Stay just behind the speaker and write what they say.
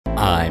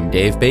I'm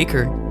Dave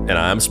Baker. And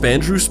I'm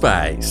Spandrew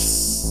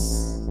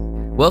Spice.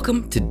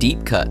 Welcome to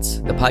Deep Cuts,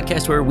 the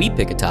podcast where we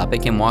pick a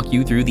topic and walk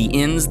you through the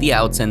ins, the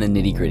outs, and the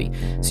nitty-gritty,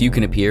 so you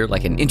can appear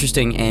like an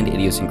interesting and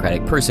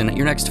idiosyncratic person at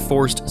your next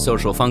forced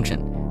social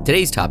function.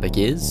 Today's topic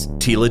is...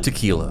 Tila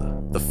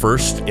Tequila, the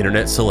first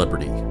internet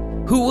celebrity.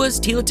 Who was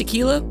Tila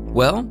Tequila?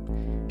 Well,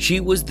 she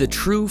was the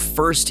true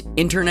first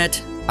internet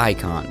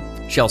icon.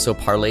 She also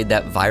parlayed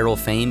that viral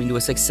fame into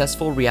a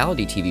successful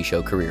reality TV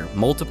show career,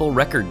 multiple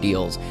record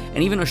deals,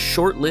 and even a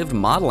short-lived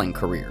modeling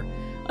career,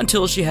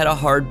 until she had a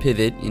hard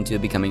pivot into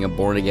becoming a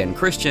born-again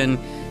Christian,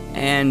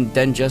 and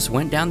then just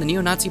went down the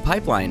neo-Nazi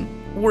pipeline.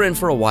 We're in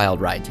for a wild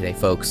ride today,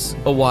 folks.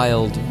 A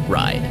wild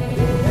ride.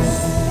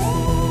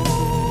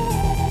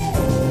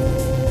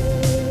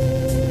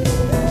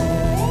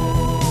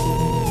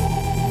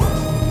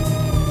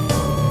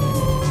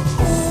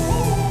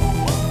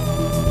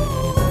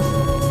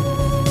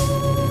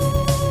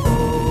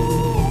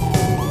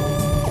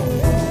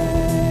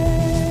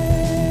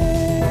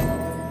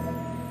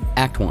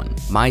 Act 1.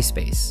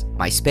 MySpace.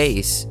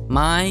 MySpace.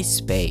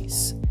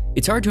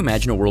 It's hard to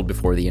imagine a world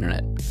before the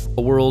internet.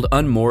 A world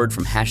unmoored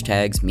from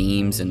hashtags,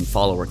 memes, and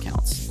follower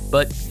counts.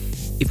 But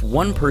if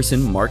one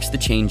person marks the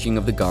changing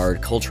of the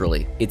guard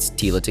culturally, it's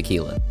Tila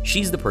Tequila.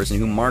 She's the person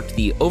who marked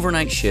the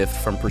overnight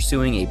shift from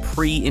pursuing a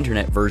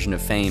pre-internet version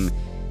of fame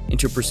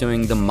into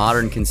pursuing the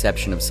modern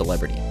conception of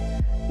celebrity,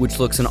 which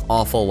looks an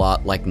awful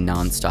lot like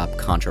nonstop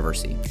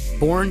controversy.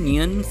 Born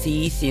Nguyen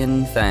Thi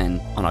Thien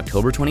Thanh on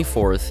October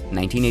 24th,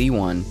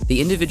 1981, the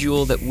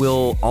individual that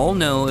we'll all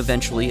know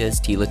eventually as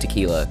Tila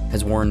Tequila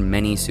has worn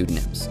many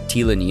pseudonyms.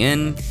 Tila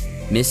Nguyen,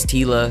 Miss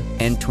Tila,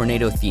 and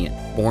Tornado Thien.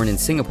 Born in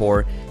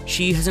Singapore,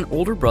 she has an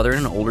older brother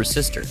and an older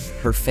sister.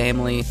 Her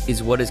family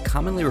is what is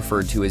commonly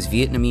referred to as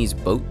Vietnamese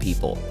boat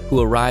people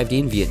who arrived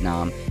in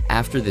Vietnam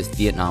after the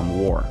Vietnam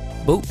War.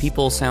 Boat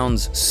people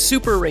sounds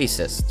super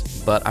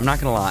racist, but I'm not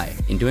gonna lie.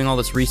 In doing all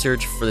this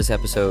research for this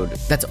episode,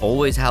 that's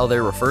always how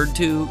they're referred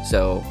to,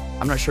 so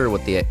I'm not sure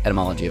what the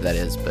etymology of that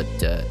is, but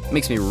it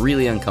makes me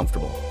really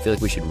uncomfortable. I feel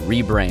like we should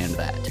rebrand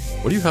that.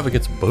 What do you have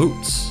against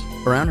boats?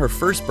 Around her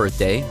first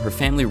birthday, her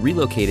family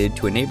relocated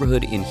to a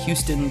neighborhood in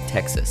Houston,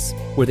 Texas,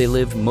 where they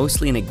lived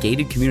mostly in a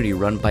gated community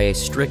run by a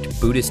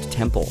strict Buddhist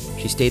temple.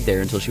 She stayed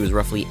there until she was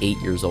roughly 8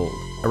 years old.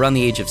 Around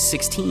the age of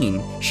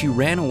 16, she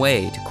ran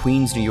away to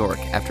Queens, New York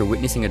after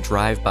witnessing a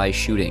drive-by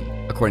shooting.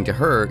 According to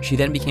her, she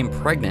then became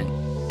pregnant,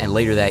 and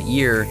later that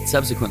year,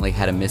 subsequently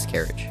had a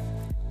miscarriage.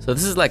 So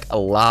this is like a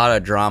lot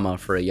of drama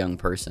for a young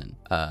person.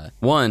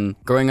 One,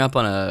 growing up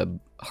on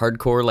a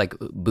hardcore like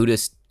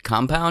Buddhist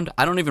compound,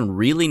 I don't even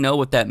really know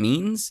what that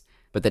means,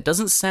 but that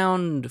doesn't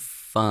sound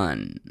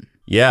fun.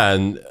 Yeah,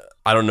 and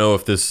I don't know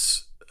if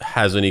this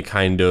has any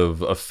kind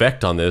of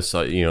effect on this,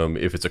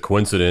 if it's a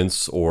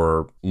coincidence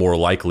or more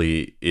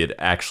likely it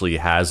actually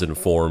has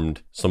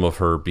informed some of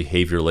her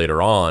behavior later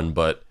on.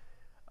 But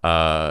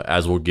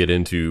as we'll get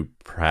into,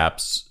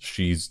 perhaps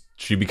she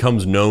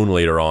becomes known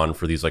later on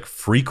for these like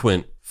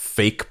frequent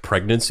fake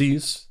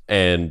pregnancies.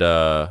 And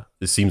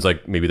it seems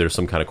like maybe there's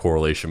some kind of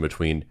correlation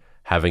between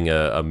having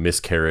a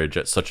miscarriage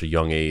at such a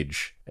young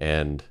age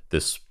and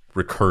this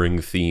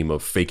recurring theme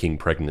of faking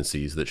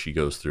pregnancies that she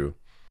goes through.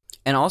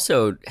 And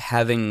also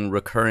having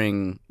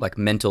recurring like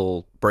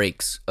mental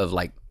breaks of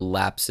like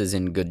lapses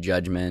in good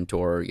judgment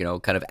or,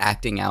 kind of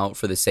acting out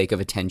for the sake of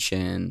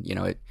attention.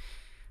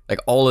 Like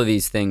all of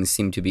these things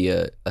seem to be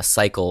a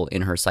cycle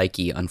in her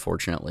psyche,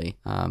 unfortunately,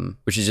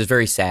 which is just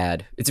very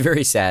sad. It's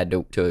very sad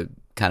to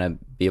kind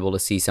of be able to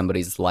see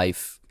somebody's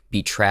life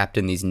be trapped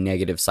in these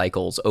negative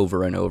cycles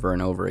over and over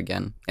and over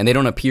again. And they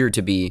don't appear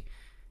to be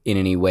in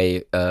any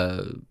way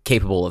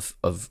capable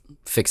of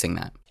fixing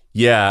that.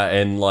 Yeah,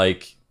 and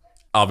like...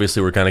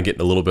 obviously, we're kind of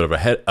getting a little bit of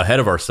ahead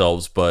of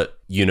ourselves, but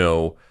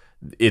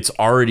it's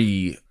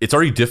already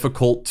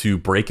difficult to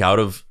break out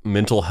of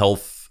mental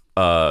health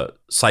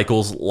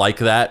cycles like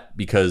that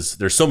because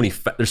there's so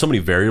many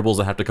variables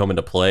that have to come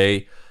into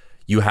play.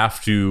 You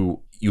have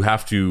to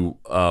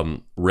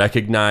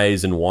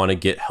recognize and want to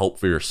get help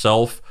for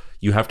yourself.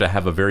 You have to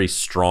have a very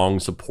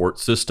strong support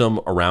system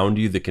around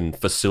you that can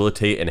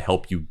facilitate and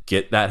help you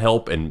get that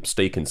help and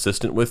stay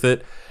consistent with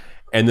it.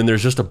 And then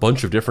there's just a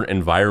bunch of different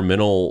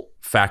environmental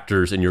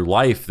factors in your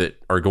life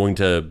that are going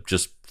to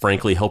just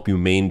frankly help you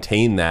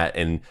maintain that.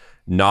 And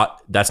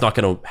that's not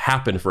going to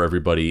happen for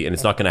everybody. And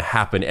it's not going to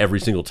happen every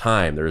single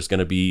time. There's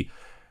going to be,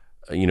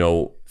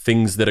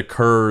 things that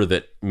occur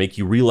that make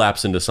you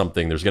relapse into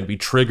something. There's going to be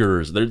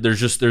triggers.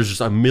 There's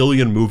just a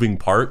million moving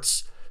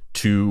parts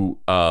to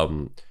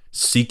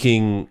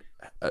seeking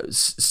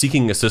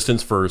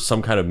assistance for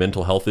some kind of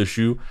mental health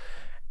issue.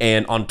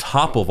 And on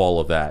top of all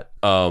of that,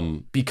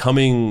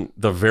 becoming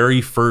the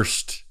very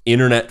first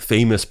internet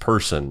famous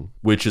person,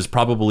 which is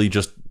probably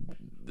just,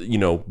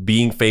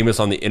 being famous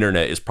on the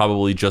internet is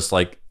probably just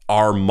like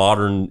our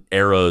modern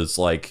era's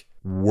like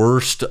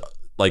worst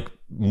like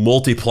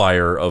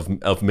multiplier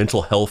of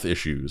mental health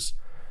issues.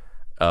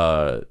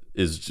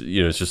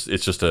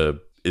 It's just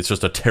it's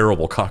just a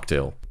terrible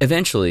cocktail.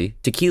 Eventually,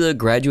 Tequila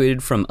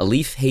graduated from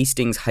Alif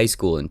Hastings High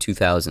School in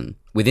 2000.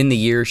 Within the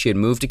year, she had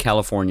moved to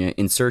California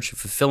in search of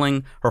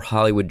fulfilling her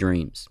Hollywood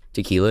dreams.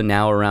 Tequila,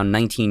 now around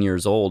 19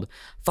 years old,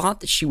 thought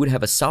that she would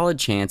have a solid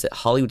chance at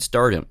Hollywood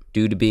stardom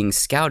due to being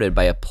scouted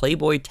by a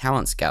Playboy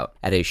talent scout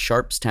at a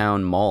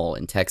Sharpstown mall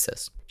in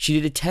Texas. She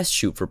did a test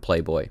shoot for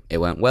Playboy. It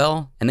went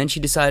well, and then she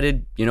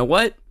decided, you know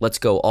what? Let's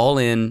go all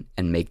in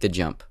and make the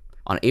jump.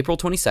 On April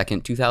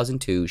 22nd,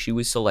 2002, she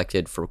was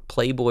selected for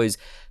Playboy's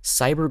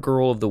Cyber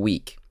Girl of the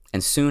Week,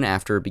 and soon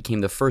after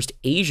became the first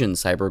Asian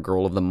Cyber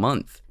Girl of the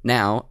Month.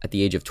 Now, at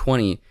the age of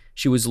 20,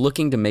 she was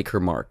looking to make her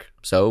mark.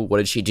 So what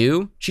did she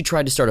do? She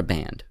tried to start a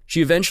band.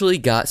 She eventually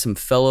got some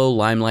fellow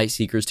limelight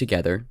seekers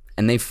together,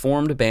 and they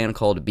formed a band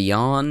called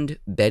Beyond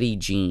Betty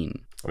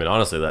Jean. I mean,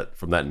 honestly, that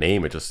from that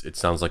name, it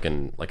sounds like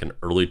an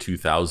early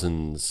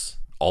 2000s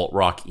alt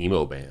rock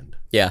emo band.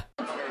 Yeah.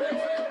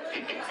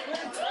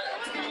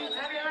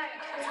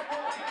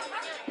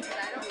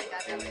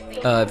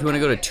 If you want to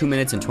go to 2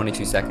 minutes and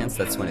 22 seconds,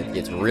 that's when it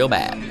gets real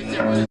bad.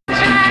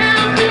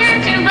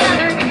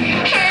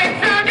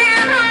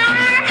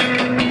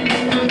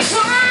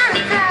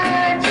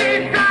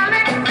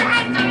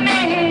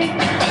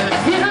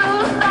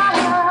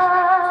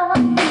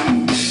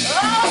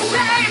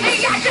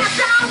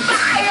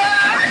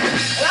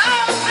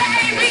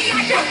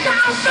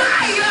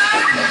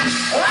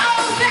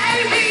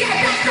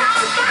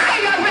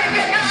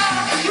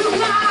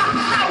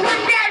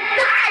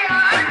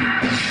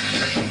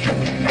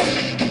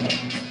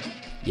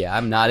 Yeah,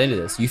 I'm not into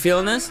this. You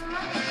feeling this?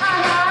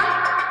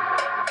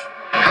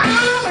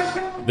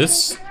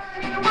 This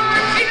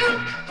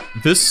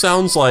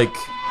sounds like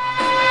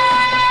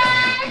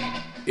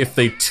if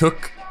they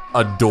took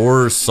a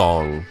Doors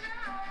song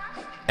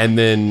and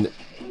then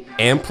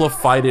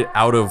amplified it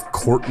out of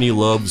Courtney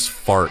Love's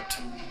Fart.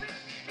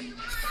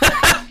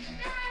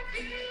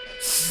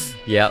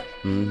 Yep.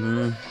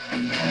 Mm-hmm.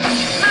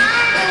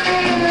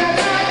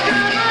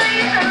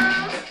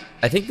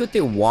 I think what they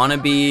want to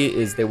be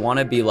is they want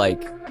to be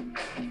like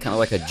kind of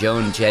like a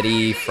Joan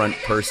Jett front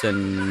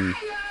person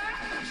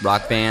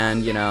rock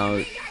band, you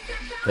know,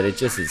 but it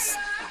just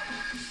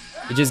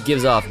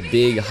gives off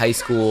big high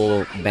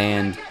school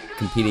band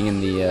competing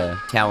in the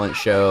talent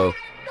show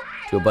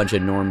to a bunch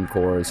of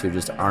normcores who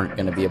just aren't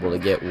going to be able to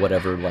get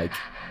whatever like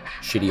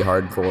shitty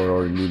hardcore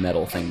or new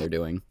metal thing they're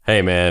doing.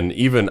 Hey man,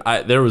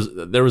 there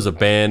was a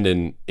band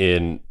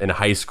in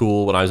high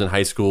school when I was in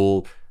high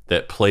school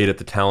that played at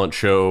the talent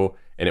show,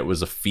 and it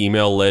was a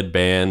female-led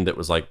band that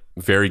was like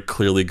very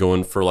clearly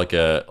going for like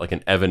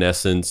an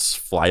Evanescence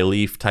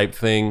Flyleaf type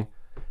thing,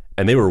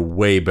 and they were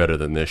way better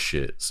than this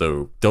shit.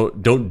 So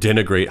don't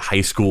denigrate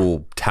high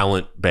school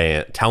talent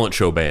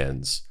show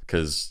bands,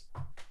 because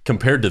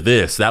compared to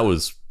this, that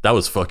was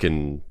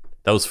fucking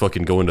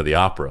going to the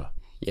opera.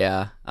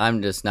 Yeah,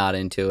 I'm just not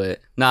into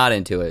it. Not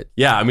into it.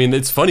 Yeah, I mean,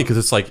 it's funny because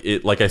it's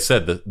like I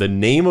said, the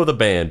name of the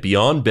band,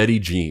 Beyond Betty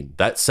Jean,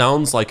 that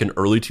sounds like an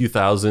early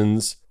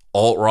 2000s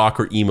alt rock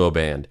or emo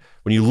band.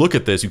 When you look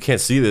at this, you can't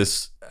see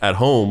this at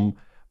home,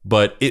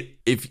 but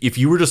if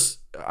you were just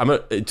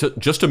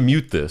to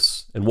mute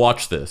this and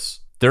watch this,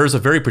 there is a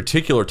very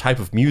particular type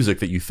of music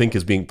that you think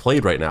is being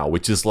played right now,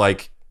 which is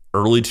like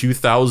early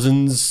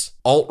 2000s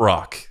alt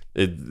rock.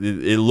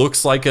 It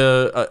looks like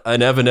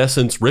an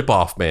Evanescence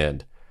ripoff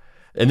band.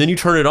 And then you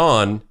turn it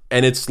on,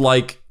 and it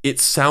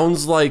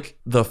sounds like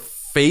the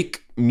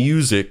fake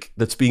music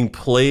that's being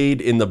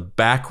played in the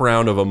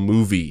background of a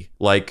movie.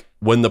 Like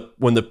when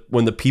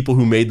the people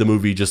who made the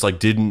movie just like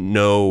didn't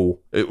know.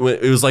 It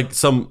was like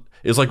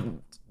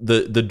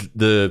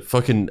the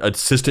fucking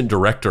assistant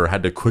director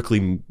had to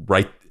quickly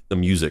write the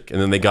music, and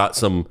then they got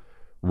some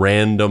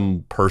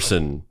random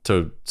person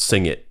to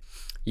sing it.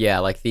 Yeah,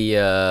 like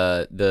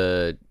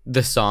the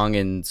song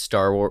in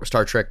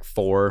Star Trek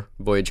 4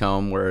 Voyage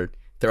Home where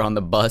they're on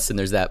the bus and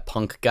there's that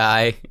punk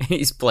guy.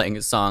 He's playing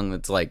a song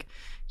that's like,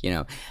 you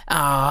know,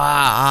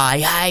 I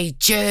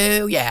hate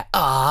you, yeah,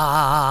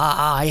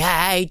 I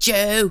hate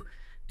you.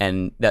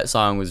 And that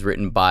song was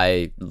written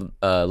by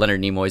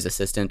Leonard Nimoy's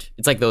assistant.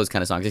 It's like those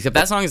kind of songs, except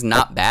that song is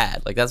not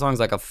bad. Like that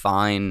song's like a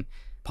fine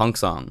punk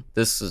song.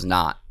 This is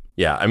not.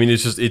 Yeah, I mean, it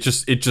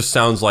just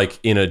sounds like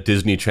in a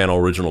Disney Channel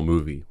original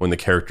movie when the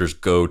characters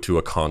go to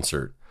a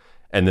concert,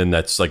 and then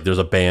that's like there's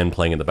a band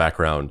playing in the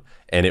background,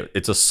 and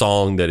it's a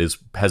song that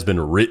has been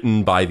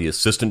written by the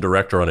assistant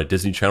director on a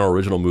Disney Channel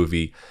original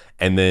movie,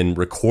 and then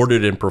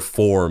recorded and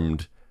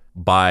performed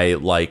by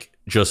like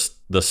just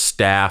the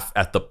staff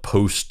at the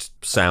post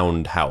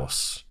sound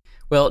house.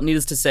 Well,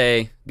 needless to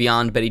say,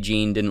 Beyond Betty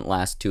Jean didn't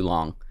last too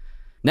long.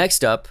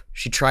 Next up,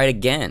 she tried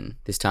again,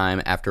 this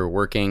time after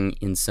working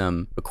in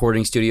some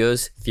recording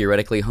studios,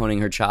 theoretically honing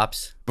her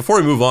chops. Before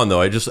we move on, though,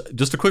 I just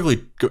to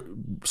quickly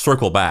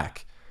circle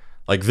back.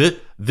 Like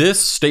this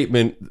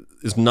statement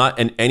is not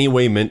in any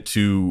way meant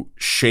to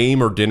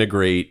shame or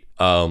denigrate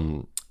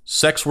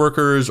sex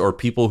workers or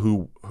people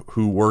who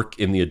work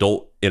in the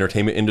adult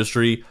entertainment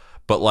industry,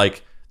 but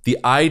like the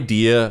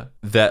idea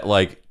that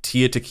like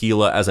Tia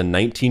Tequila as a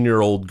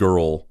 19-year-old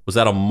girl was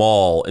at a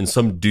mall and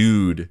some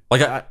dude,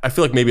 like I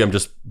feel like maybe I'm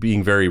just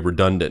being very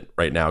redundant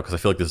right now because I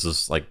feel like this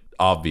is like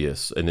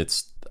obvious and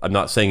I'm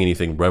not saying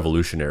anything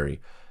revolutionary,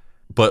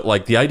 but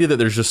like the idea that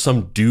there's just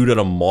some dude at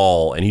a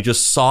mall and he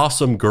just saw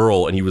some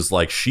girl and he was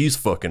like, she's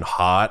fucking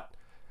hot,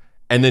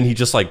 and then he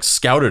just like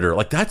scouted her,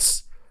 like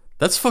that's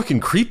fucking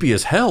creepy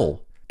as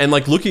hell. And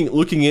like looking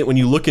at, when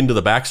you look into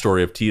the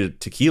backstory of Tia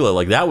Tequila,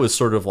 like that was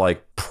sort of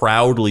like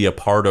proudly a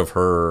part of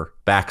her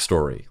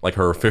backstory. Like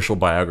her official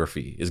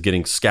biography is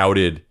getting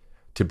scouted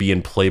to be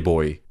in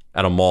Playboy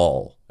at a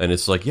mall. And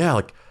it's like, yeah,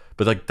 like,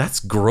 but like, that's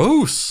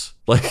gross.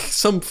 Like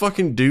some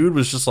fucking dude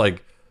was just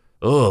like,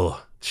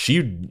 oh,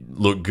 she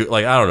looked good.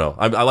 Like, I don't know.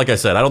 I like I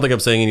said, I don't think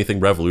I'm saying anything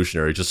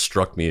revolutionary. It just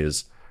struck me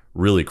as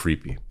really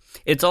creepy.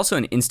 It's also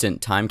an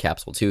instant time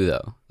capsule too,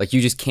 though. Like you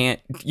just can't,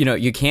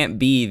 you can't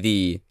be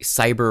the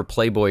cyber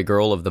Playboy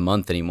girl of the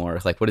month anymore.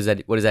 Like, what does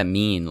that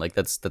mean? Like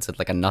that's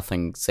like a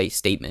nothing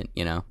statement,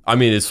 I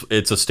mean,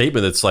 it's a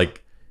statement that's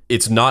like,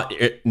 it's not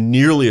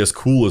nearly as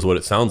cool as what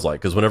it sounds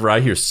like. Because whenever I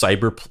hear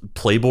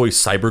Playboy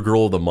cyber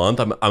girl of the month,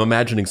 I'm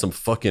imagining some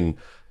fucking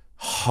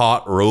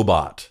hot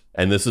robot,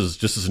 and this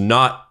is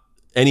not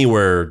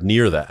anywhere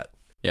near that.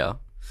 Yeah.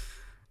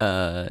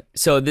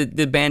 So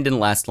the band didn't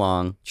last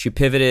long. She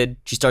pivoted.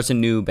 She starts a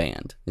new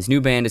band. This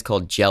new band is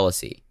called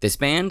Jealousy. This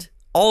band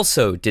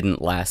also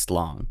didn't last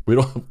long. We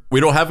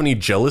don't have any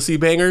Jealousy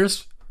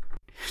bangers?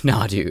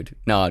 Nah, dude.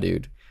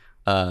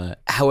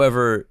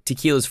 However,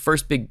 Tequila's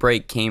first big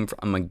break came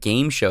from a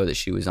game show that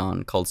she was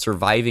on called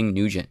Surviving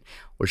Nugent,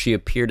 where she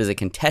appeared as a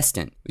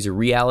contestant. It was a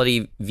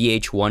reality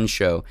VH1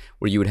 show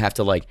where you would have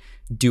to like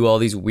do all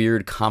these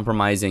weird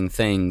compromising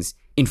things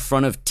in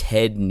front of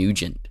Ted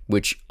Nugent,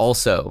 which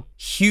also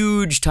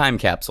huge time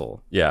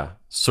capsule. Yeah.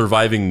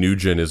 Surviving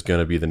Nugent is going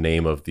to be the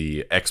name of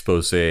the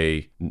expose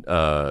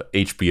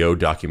HBO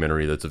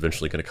documentary that's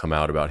eventually going to come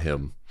out about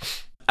him.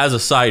 As a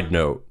side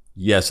note,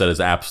 yes, that is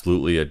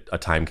absolutely a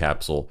time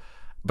capsule.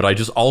 But I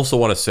just also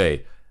want to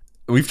say,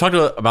 we've talked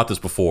about this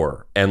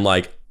before, and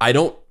like, I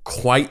don't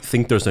quite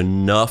think there's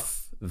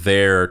enough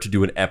there to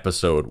do an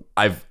episode.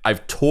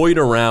 I've toyed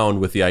around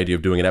with the idea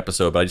of doing an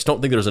episode, but I just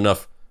don't think there's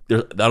enough. I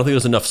don't think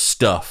there's enough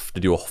stuff to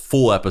do a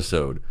full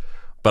episode.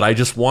 But I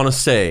just want to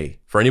say,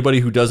 for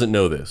anybody who doesn't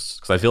know this,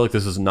 because I feel like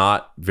this is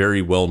not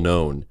very well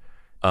known.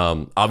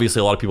 Obviously,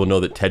 a lot of people know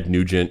that Ted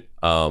Nugent,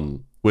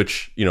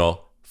 which,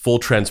 full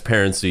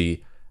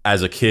transparency,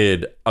 as a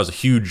kid, I was a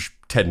huge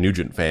Ted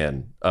Nugent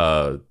fan.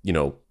 He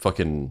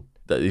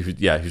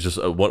was just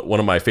one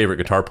of my favorite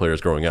guitar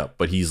players growing up.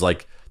 But he's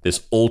like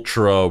this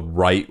ultra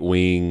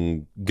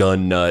right-wing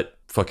gun nut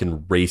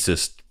fucking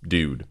racist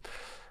dude.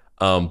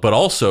 But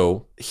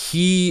also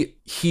he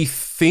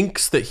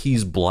thinks that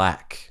he's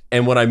black.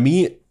 And what I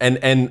mean,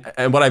 and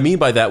what I mean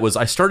by that was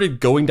I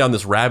started going down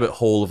this rabbit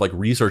hole of like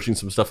researching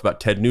some stuff about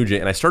Ted Nugent,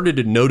 and I started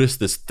to notice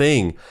this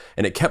thing,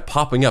 and it kept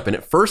popping up. And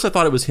at first I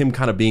thought it was him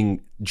kind of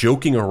being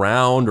joking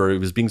around, or he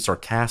was being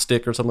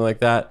sarcastic or something like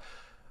that,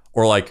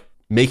 or like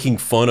making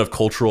fun of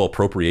cultural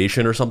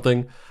appropriation or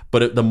something.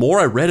 But the more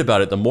I read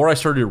about it, the more I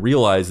started to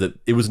realize that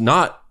it was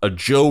not a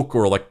joke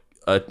or like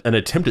an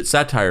attempt at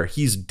satire.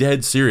 He's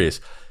dead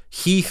serious.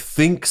 He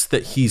thinks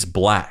that he's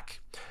black.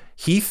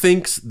 He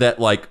thinks that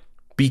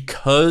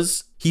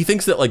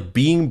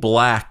being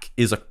black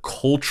is a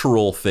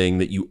cultural thing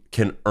that you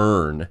can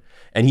earn.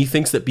 And he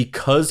thinks that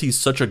because he's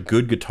such a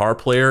good guitar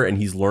player and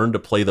he's learned to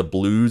play the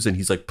blues, and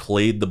he's like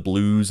played the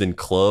blues in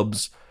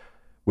clubs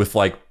with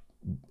like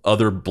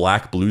other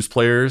black blues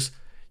players,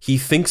 he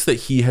thinks that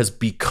he has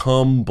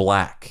become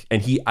black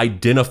and he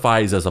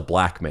identifies as a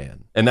black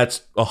man. And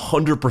that's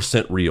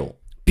 100% real.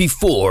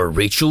 Before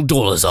Rachel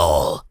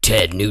Dolezal,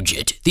 Ted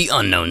Nugent, the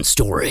unknown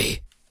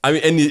story. I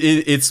mean, and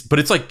it's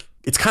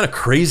kind of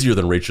crazier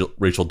than Rachel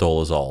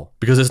Dolezal,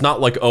 because it's not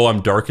like, oh,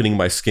 I'm darkening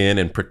my skin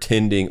and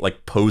pretending,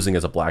 like posing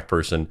as a black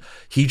person.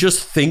 He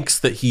just thinks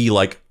that he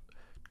like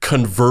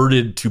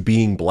converted to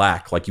being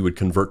black, like you would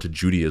convert to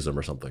Judaism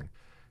or something.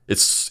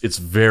 It's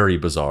very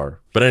bizarre.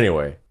 But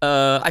anyway,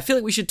 I feel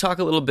like we should talk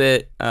a little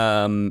bit,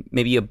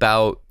 maybe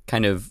about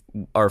kind of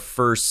our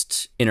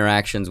first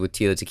interactions with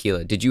Tia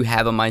Tequila. Did you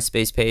have a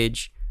MySpace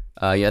page?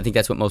 I think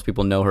that's what most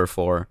people know her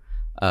for.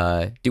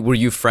 Were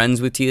you friends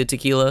with Tia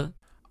Tequila?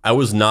 I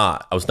was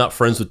not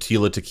friends with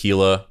Tia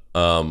Tequila.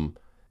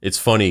 It's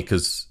funny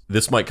because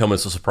this might come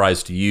as a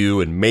surprise to you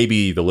and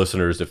maybe the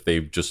listeners if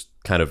they've just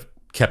kind of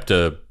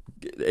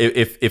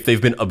if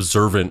they've been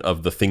observant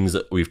of the things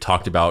that we've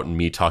talked about and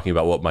me talking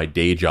about what my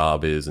day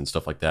job is and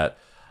stuff like that.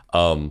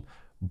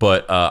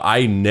 But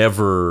I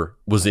never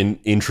was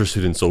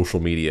interested in social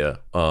media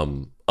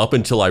up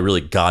until I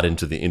really got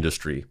into the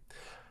industry.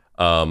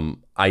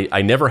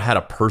 I never had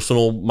a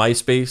personal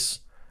MySpace.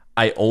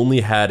 I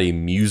only had a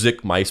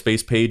music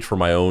MySpace page for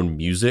my own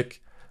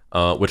music,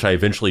 which I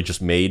eventually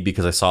just made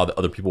because I saw that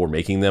other people were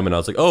making them, and I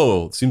was like,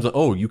 oh, it seems like,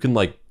 oh, you can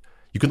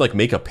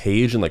make a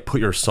page and like put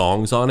your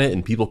songs on it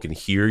and people can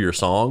hear your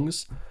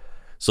songs.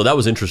 So that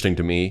was interesting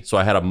to me. So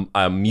I had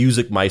a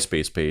music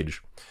MySpace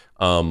page.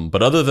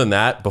 But other than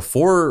that,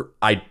 before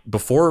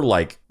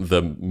like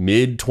the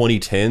mid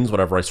 2010s,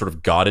 whenever I sort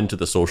of got into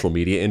the social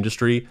media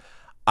industry,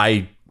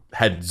 I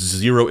had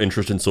zero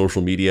interest in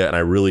social media, and I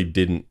really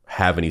didn't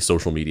have any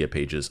social media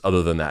pages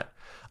other than that.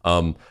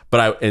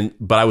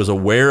 But I was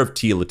aware of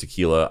Tila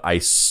Tequila. I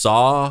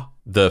saw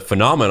the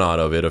phenomenon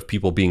of it, of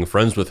people being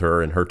friends with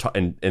her, and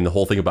and the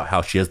whole thing about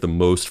how she has the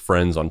most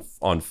friends on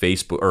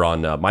Facebook or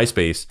on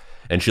MySpace,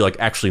 and she like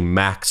actually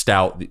maxed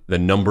out the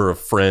number of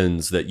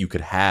friends that you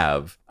could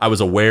have. I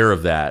was aware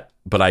of that,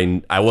 but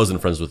I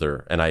wasn't friends with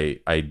her, and I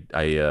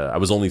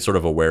was only sort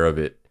of aware of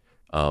it.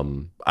 I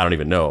don't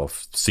even know,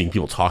 seeing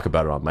people talk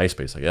about it on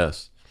MySpace, I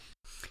guess.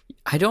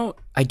 I don't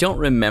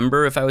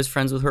remember if I was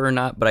friends with her or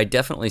not, but I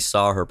definitely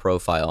saw her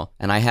profile,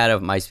 and I had a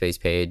MySpace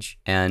page,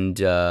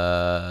 and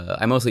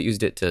I mostly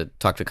used it to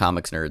talk to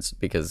comics nerds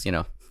because,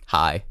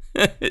 hi,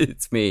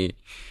 it's me.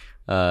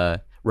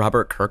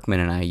 Robert Kirkman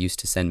and I used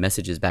to send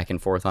messages back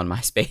and forth on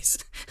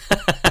MySpace.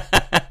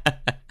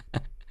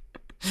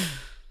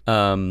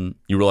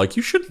 You were like,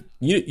 you should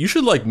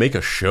like make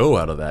a show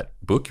out of that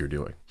book you're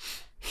doing.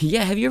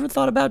 Yeah, have you ever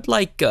thought about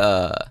like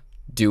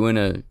doing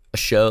a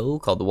show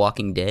called The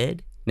Walking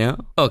Dead? No?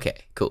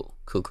 Okay, cool.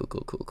 Yeah,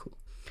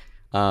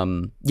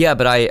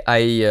 but I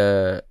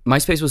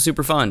MySpace was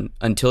super fun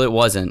until it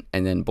wasn't,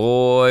 and then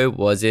boy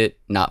was it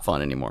not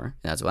fun anymore.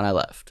 And that's when I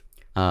left.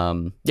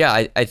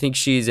 Yeah, I think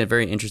she's a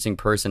very interesting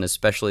person,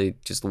 especially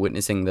just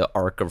witnessing the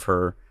arc of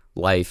her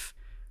life,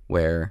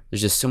 where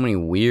there's just so many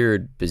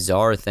weird,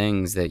 bizarre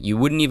things that you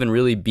wouldn't even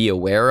really be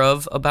aware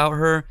of about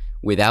her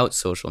without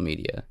social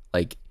media.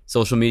 Like,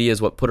 social media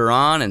is what put her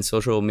on, and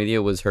social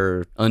media was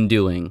her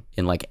undoing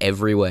in like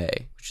every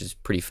way, which is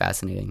pretty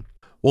fascinating.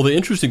 Well, the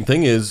interesting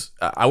thing is,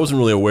 I wasn't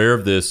really aware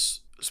of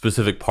this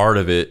specific part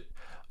of it.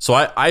 So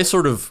I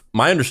sort of,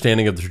 my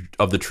understanding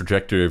of the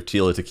trajectory of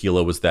Tila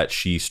Tequila was that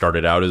she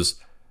started out as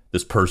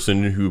this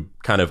person who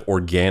kind of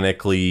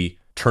organically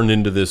turned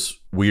into this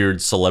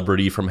weird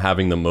celebrity from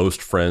having the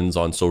most friends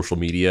on social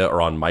media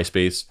or on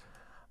MySpace.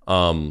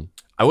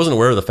 I wasn't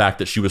aware of the fact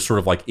that she was sort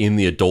of like in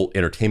the adult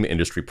entertainment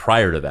industry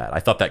prior to that. I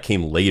thought that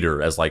came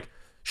later, as like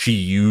she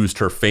used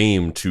her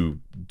fame to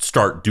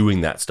start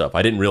doing that stuff.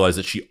 I didn't realize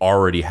that she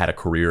already had a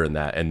career in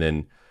that. And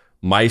then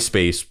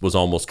MySpace was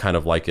almost kind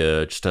of like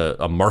just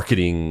a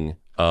marketing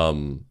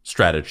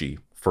strategy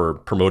for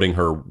promoting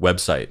her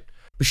website.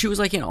 But she was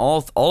like in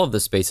all of the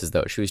spaces,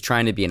 though. She was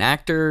trying to be an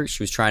actor.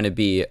 She was trying to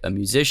be a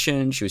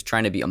musician. She was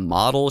trying to be a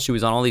model. She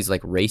was on all these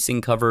like racing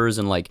covers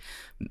and like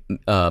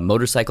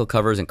motorcycle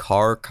covers and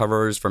car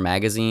covers for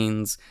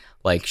magazines.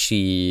 Like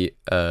she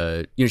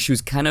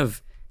was kind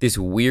of this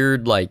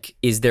weird, like,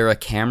 is there a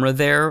camera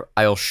there?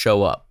 I'll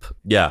show up.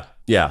 Yeah.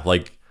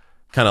 Like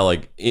kind of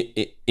like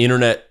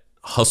internet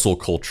hustle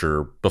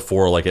culture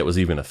before like it was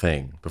even a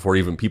thing, before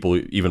even people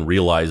even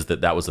realized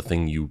that was a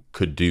thing you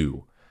could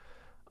do.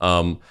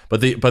 But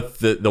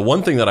the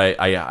one thing that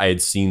I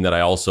had seen that I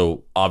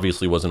also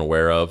obviously wasn't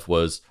aware of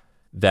was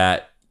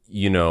that,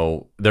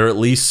 there at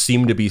least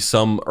seemed to be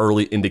some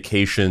early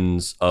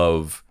indications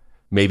of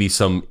maybe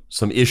some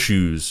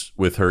issues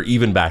with her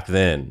even back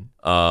then.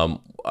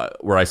 So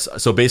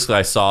basically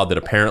I saw that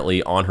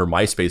apparently on her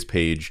MySpace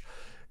page,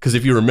 because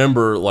if you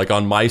remember, like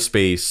on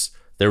MySpace,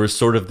 there was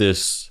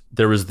this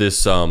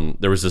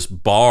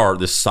bar,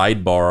 this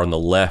sidebar on the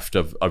left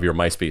of your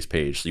MySpace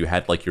page. So you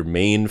had like your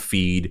main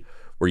feed,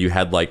 where you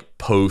had like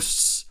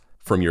posts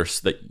from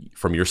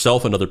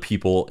yourself and other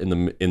people in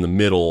the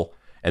middle,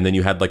 and then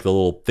you had like the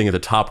little thing at the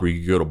top where you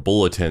could go to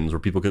bulletins where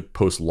people could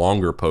post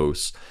longer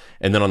posts,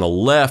 and then on the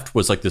left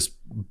was like this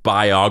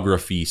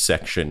biography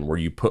section where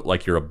you put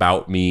like your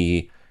about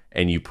me,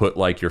 and you put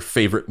like your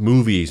favorite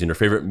movies and your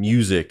favorite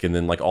music, and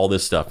then like all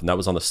this stuff, and that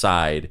was on the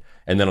side,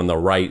 and then on the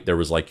right there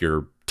was like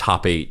your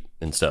top 8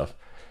 and stuff.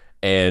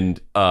 And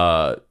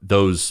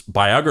those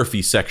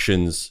biography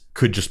sections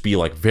could just be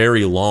like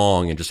very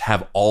long and just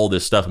have all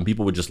this stuff, and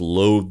people would just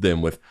load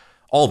them with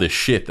all this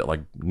shit that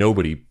like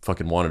nobody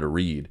fucking wanted to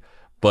read.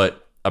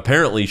 But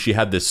apparently she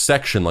had this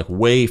section like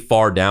way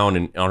far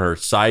down on her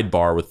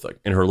sidebar with like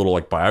in her little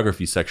like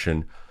biography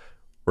section,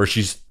 where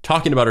she's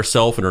talking about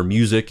herself and her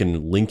music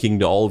and linking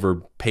to all of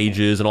her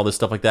pages and all this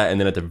stuff like that. And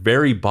then at the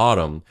very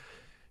bottom,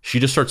 she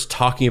just starts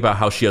talking about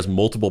how she has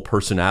multiple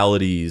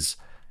personalities.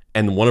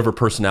 And one of her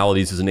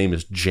personalities, his name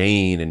is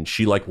Jane, and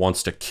she like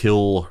wants to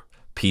kill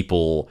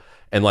people,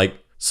 and like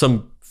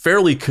some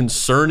fairly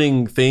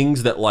concerning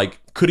things that like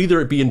could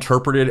either be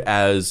interpreted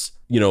as,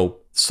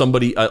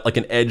 somebody like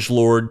an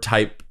edgelord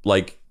type,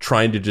 like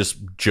trying to just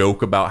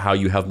joke about how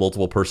you have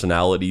multiple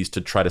personalities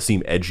to try to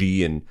seem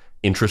edgy and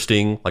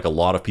interesting, like a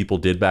lot of people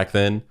did back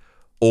then,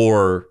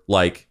 or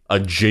like a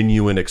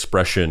genuine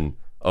expression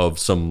of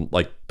some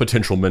like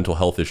potential mental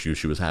health issues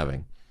she was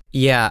having.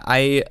 Yeah,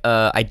 I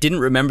didn't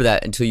remember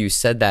that until you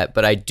said that,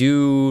 but I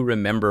do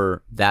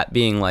remember that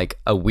being like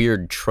a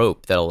weird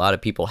trope that a lot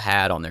of people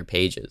had on their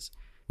pages,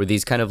 where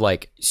these kind of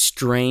like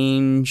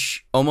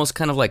strange, almost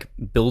kind of like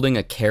building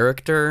a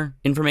character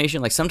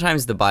information. Like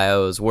sometimes the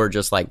bios were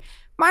just like,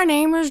 my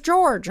name is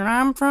George and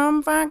I'm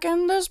from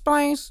fucking this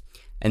place.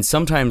 And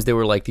sometimes there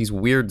were like these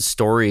weird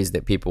stories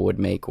that people would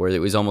make where it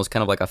was almost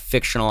kind of like a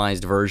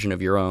fictionalized version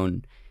of your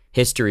own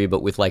history,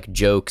 but with like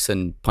jokes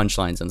and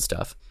punchlines and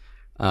stuff.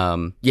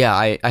 Yeah,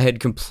 I had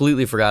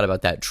completely forgot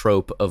about that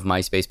trope of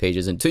MySpace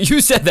pages until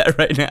you said that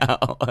right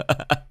now.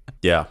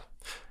 Yeah.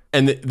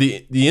 And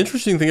the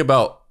interesting thing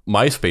about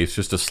MySpace,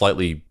 just to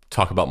slightly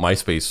talk about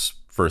MySpace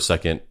for a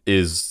second,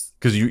 is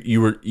because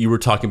you were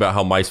talking about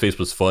how MySpace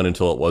was fun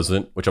until it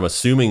wasn't, which I'm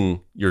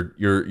assuming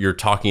you're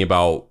talking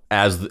about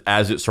as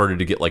it started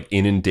to get like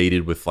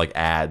inundated with like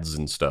ads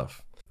and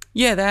stuff.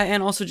 Yeah, that,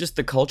 and also just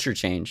the culture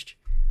changed.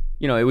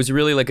 You know, it was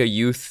really like a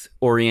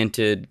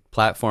youth-oriented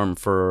platform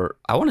for,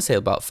 I want to say,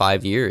 about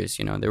 5 years.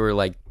 You know, there were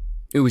like,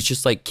 it was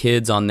just like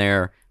kids on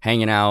there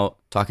hanging out,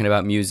 talking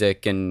about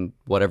music and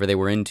whatever they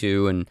were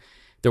into. And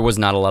there was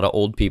not a lot of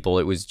old people.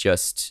 It was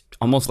just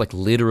almost like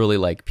literally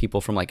like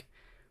people from like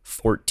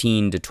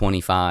 14 to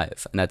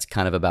 25. And that's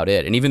kind of about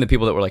it. And even the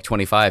people that were like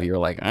 25, you were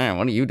like, what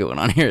are you doing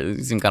on here?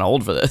 You seem kind of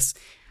old for this.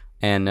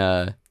 And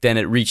then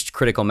it reached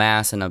critical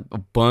mass, and a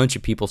bunch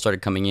of people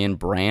started coming in.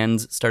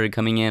 Brands started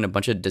coming in, a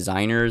bunch of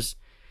designers.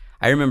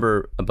 I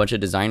remember a bunch of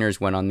designers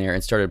went on there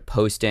and started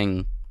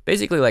posting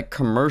basically like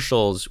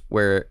commercials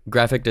where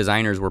graphic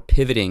designers were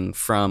pivoting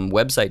from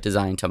website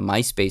design to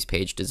MySpace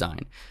page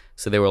design.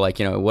 So they were like,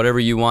 you know, whatever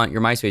you want your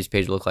MySpace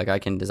page to look like, I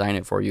can design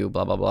it for you,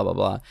 blah, blah, blah, blah,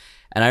 blah.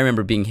 And I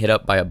remember being hit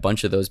up by a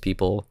bunch of those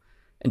people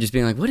and just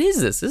being like, what is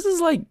this? This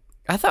is like,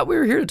 I thought we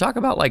were here to talk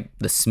about like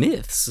the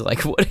Smiths.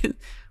 Like, what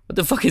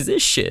the fuck is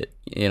this shit?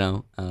 You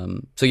know?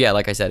 So yeah,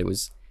 like I said, it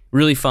was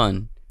really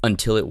fun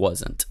until it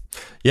wasn't.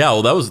 Yeah,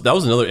 well, that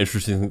was another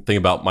interesting thing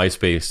about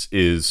MySpace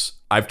is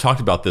I've talked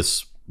about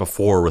this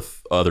before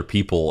with other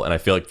people, and I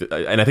feel like,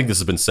 and I think this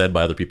has been said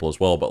by other people as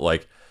well, but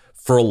like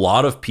for a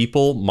lot of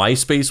people,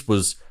 MySpace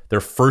was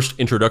their first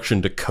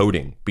introduction to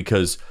coding,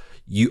 because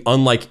you,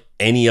 unlike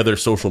any other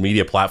social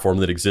media platform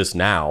that exists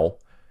now,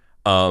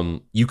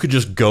 you could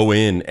just go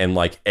in and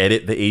like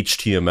edit the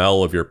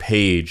HTML of your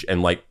page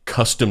and like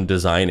custom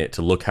design it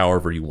to look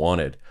however you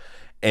wanted.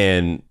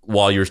 And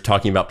while you're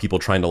talking about people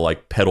trying to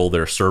like peddle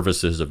their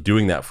services of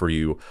doing that for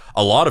you,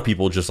 a lot of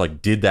people just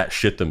like did that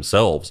shit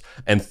themselves.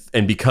 And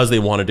because they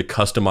wanted to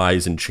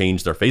customize and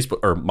change their Facebook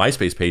or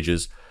MySpace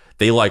pages,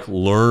 they like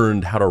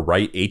learned how to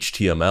write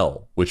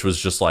HTML, which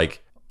was just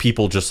like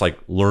people just like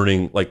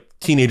learning, like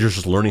teenagers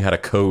just learning how to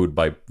code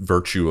by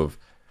virtue of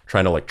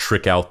trying to like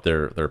trick out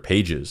their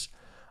pages.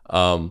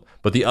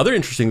 But the other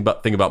interesting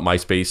thing about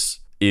MySpace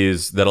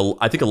is that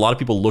I think a lot of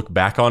people look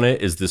back on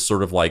it as this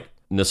sort of like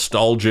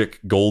nostalgic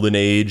golden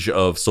age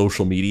of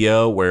social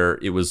media, where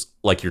it was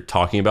like you're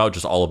talking about,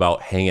 just all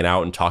about hanging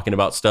out and talking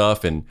about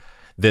stuff. And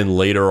then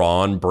later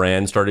on,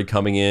 brands started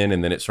coming in,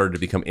 and then it started to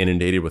become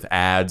inundated with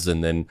ads.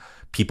 And then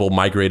people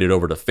migrated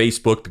over to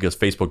Facebook because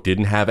Facebook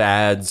didn't have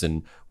ads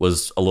and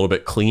was a little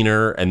bit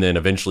cleaner. And then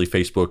eventually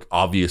Facebook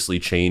obviously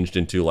changed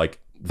into like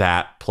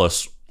that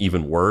plus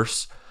even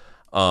worse.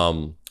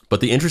 But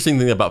the interesting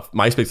thing about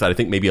MySpace that I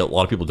think maybe a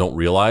lot of people don't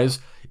realize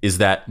is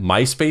that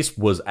MySpace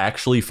was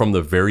actually from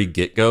the very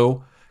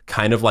get-go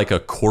kind of like a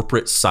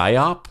corporate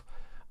psyop.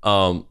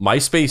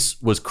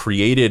 MySpace was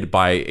created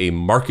by a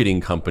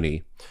marketing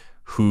company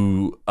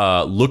who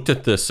looked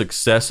at the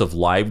success of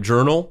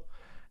LiveJournal,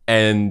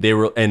 and they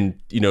were, and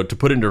you know, to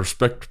put it into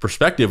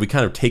perspective, we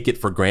kind of take it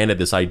for granted,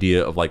 this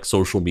idea of like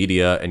social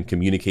media and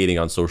communicating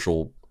on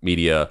social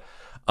media.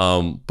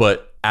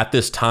 But at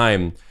this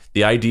time,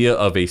 the idea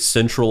of a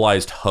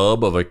centralized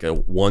hub of like a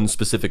one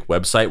specific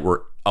website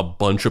where a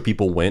bunch of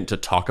people went to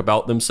talk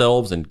about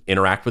themselves and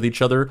interact with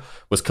each other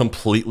was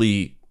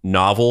completely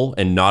novel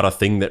and not a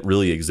thing that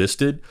really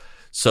existed.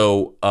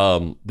 So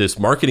this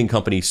marketing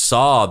company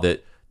saw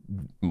that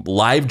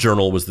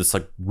LiveJournal was this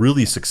like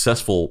really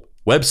successful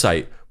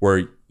website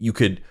where you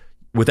could,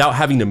 without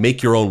having to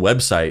make your own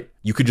website,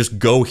 you could just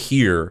go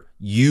here,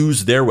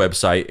 use their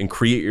website and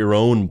create your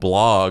own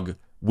blog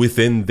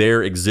within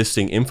their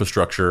existing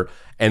infrastructure,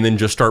 and then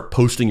just start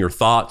posting your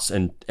thoughts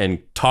and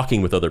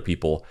talking with other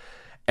people.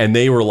 And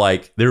they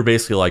were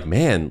basically like,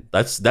 man,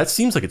 that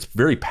seems like it's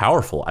very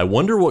powerful. I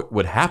wonder what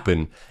would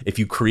happen if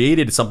you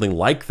created something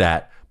like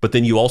that, but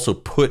then you also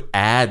put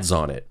ads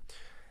on it.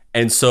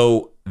 And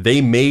so they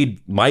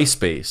made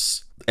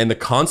MySpace, and the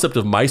concept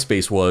of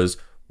MySpace was,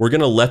 we're going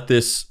to let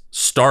this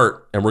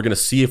start and we're going to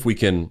see if we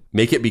can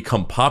make it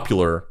become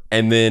popular.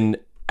 And then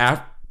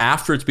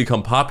after it's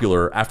become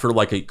popular, after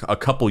like a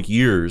couple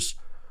years,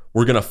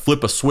 we're going to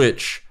flip a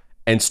switch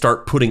and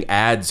start putting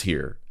ads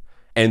here.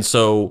 And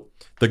so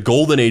the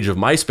golden age of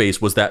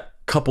MySpace was that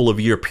couple of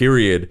year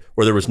period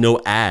where there was no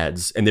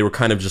ads, and they were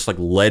kind of just like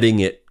letting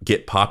it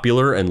get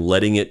popular and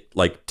letting it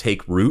like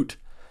take root.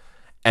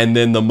 And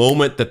then the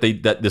moment that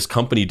this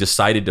company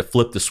decided to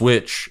flip the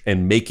switch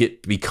and make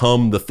it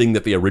become the thing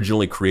that they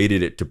originally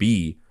created it to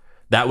be,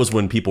 that was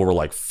when people were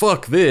like,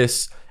 fuck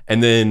this.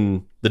 And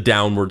then the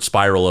downward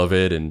spiral of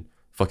it, and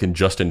fucking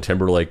Justin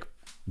Timberlake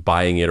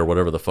buying it or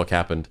whatever the fuck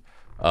happened.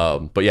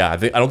 But yeah, I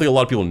don't think a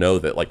lot of people know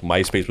that like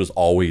MySpace was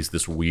always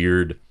this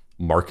weird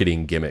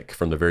marketing gimmick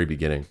from the very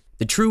beginning.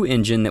 The true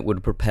engine that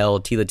would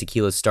propel Tila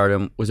Tequila's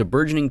stardom was a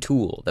burgeoning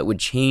tool that would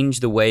change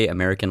the way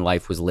American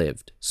life was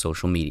lived: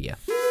 social media.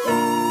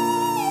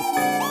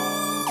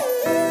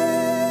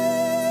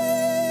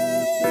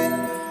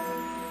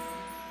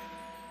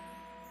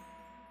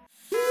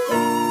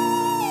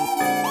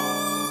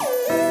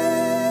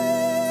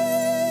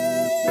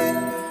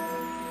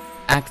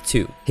 Act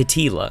 2.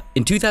 Hitila.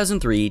 In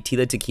 2003,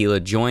 Tila Tequila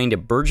joined a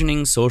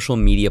burgeoning social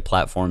media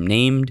platform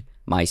named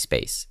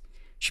MySpace.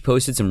 She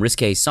posted some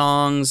risque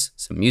songs,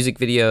 some music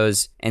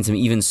videos, and some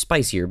even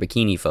spicier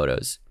bikini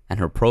photos, and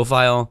her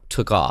profile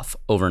took off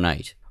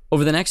overnight.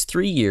 Over the next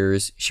 3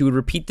 years, she would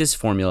repeat this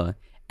formula,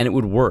 and it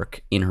would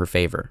work in her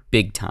favor,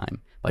 big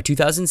time. By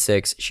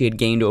 2006, she had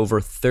gained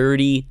over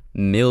 30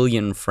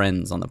 million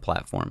friends on the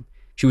platform.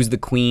 She was the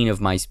queen of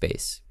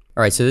MySpace.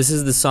 All right, so this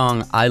is the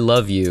song "I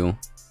Love You,"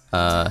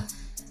 and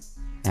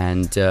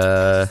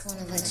just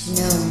wanna let you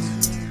know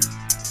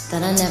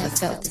that I never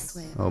felt this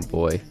way. Oh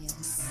boy.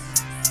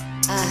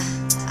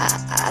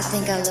 I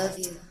think I love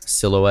you.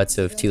 Silhouettes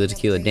of Tila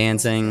Tequila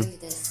dancing.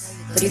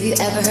 But if you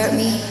ever hurt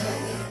me,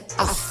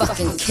 I'll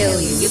fucking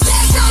kill you. You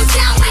better go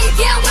down when you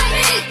get with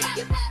me.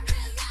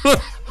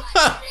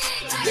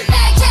 You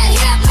better get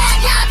here,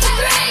 back out to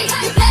three.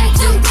 You better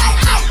do right,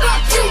 I'll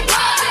fuck you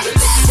right. You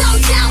better go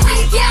down when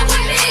you get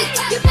with me.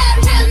 You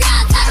better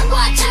realize I don't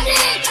want you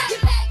need.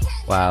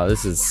 Wow,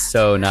 this is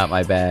so not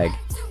my bag.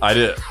 I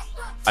did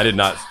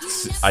not.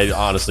 I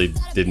honestly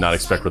did not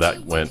expect where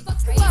that went.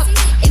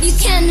 If you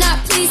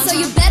cannot please, so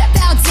you better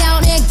bow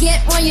down and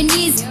get on your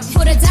knees.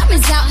 Put the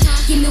diamonds out,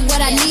 give me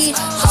what I need.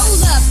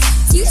 Hold up,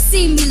 you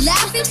see me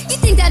laughing? You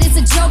think that is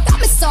a joke?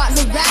 I'ma start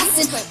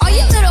harassing all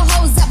you little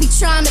hoes that be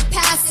trying to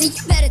pass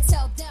it. You better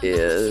tell them.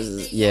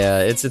 Yeah,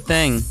 it's a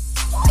thing.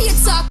 Why you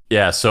talk?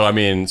 Yeah. So I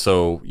mean,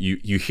 so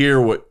you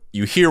hear what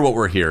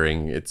we're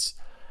hearing. It's,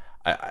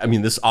 I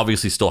mean, this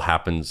obviously still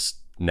happens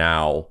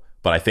now,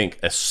 but I think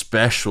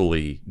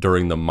especially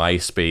during the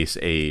MySpace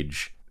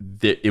age,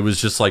 it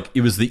was just like,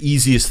 it was the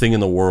easiest thing in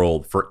the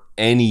world for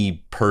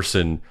any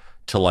person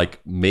to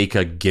like make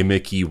a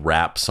gimmicky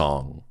rap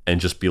song and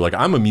just be like,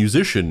 I'm a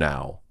musician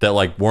now, that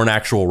like weren't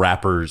actual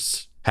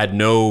rappers, had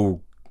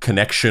no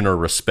connection or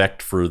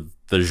respect for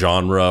the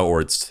genre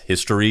or its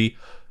history.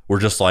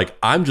 We're just like,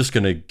 I'm just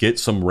gonna get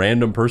some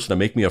random person to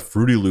make me a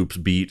Fruity Loops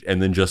beat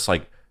and then just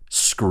like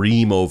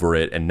scream over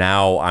it, and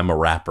now I'm a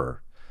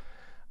rapper.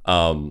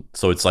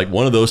 So it's like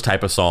one of those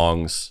type of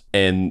songs,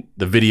 and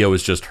the video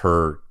is just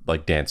her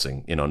like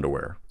dancing in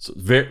underwear. So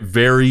very,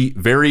 very,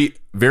 very,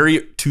 very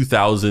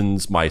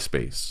 2000s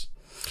MySpace.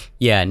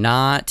 Yeah,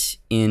 not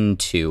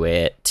into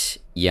it,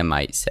 you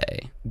might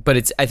say.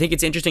 But I think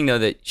it's interesting though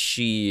that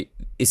she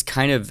is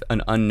kind of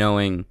an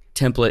unknowing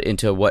template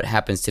into what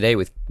happens today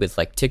with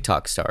like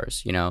TikTok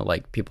stars, you know,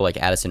 like people like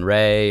Addison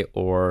Rae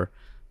or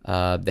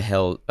the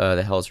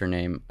hell's her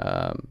name?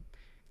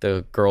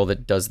 The girl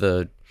that does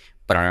the,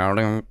 you know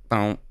what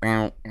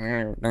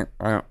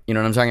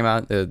I'm talking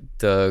about?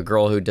 The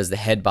girl who does the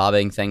head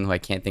bobbing thing, who I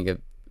can't think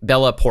of.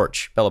 Bella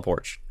Poarch.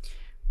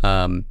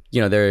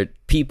 You know, there are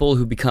people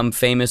who become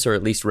famous or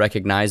at least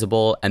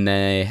recognizable, and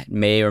they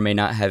may or may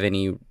not have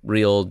any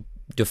real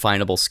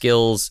definable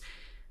skills.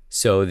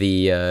 So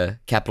the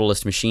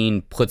capitalist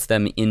machine puts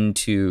them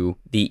into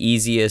the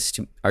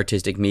easiest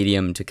artistic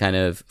medium to kind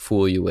of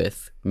fool you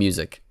with: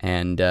 music.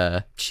 And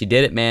she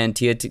did it, man.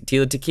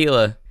 Tila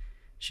Tequila.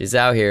 She's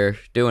out here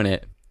doing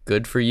it.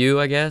 Good for you,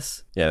 I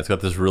guess. Yeah, it's got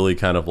this really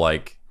kind of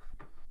like,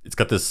 it's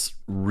got this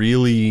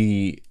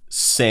really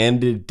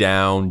sanded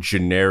down,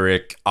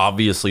 generic,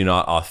 obviously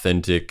not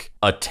authentic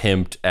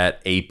attempt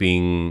at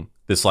aping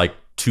this like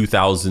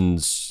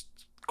 2000s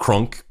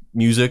crunk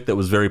music that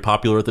was very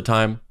popular at the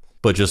time,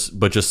 but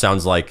just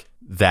sounds like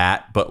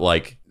that, but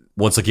like,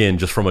 once again,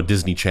 just from a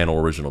Disney Channel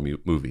original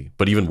movie,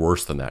 but even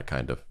worse than that,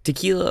 kind of.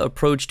 Tequila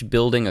approached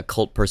building a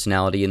cult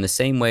personality in the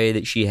same way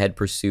that she had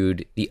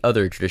pursued the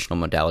other traditional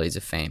modalities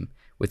of fame,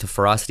 with the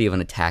ferocity of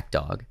an attack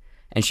dog.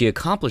 And she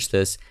accomplished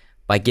this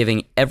by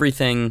giving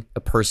everything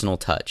a personal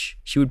touch.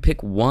 She would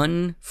pick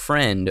one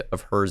friend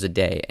of hers a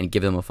day and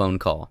give them a phone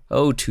call.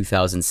 Oh,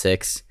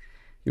 2006.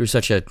 You were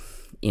such a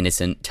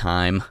innocent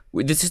time.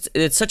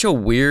 It's such a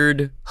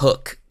weird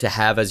hook to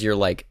have as your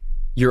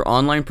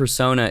online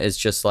persona is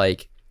just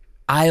like,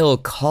 I'll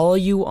call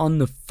you on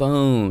the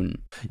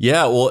phone.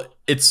 Yeah, well,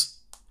 it's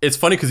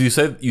funny because you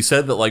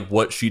said that like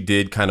what she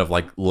did kind of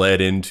like led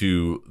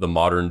into the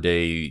modern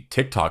day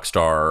TikTok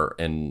star,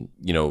 and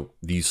you know,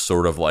 these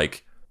sort of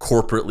like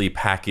corporately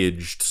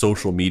packaged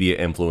social media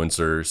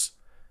influencers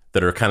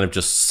that are kind of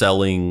just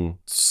selling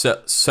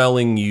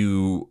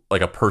you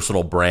like a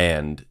personal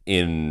brand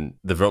in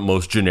the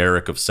most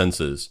generic of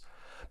senses.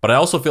 But I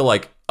also feel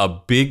like a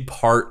big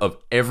part of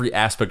every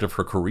aspect of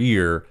her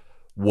career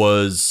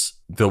was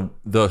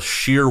the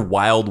sheer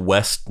Wild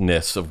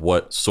Westness of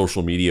what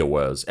social media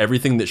was.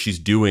 Everything that she's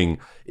doing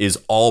is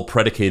all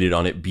predicated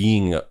on it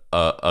being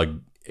a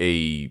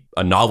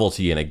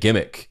novelty and a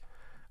gimmick.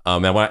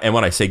 And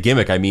when I say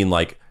gimmick, I mean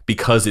like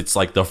because it's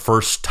like the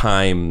first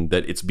time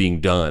that it's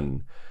being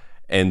done.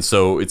 And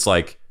so it's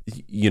like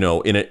you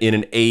know, in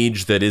an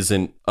age that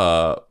isn't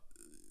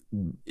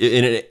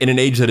in an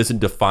age that isn't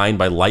defined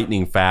by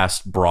lightning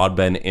fast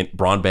broadband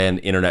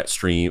internet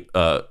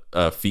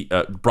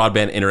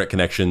broadband internet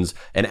connections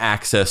and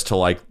access to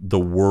like the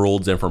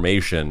world's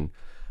information,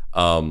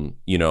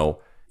 you know,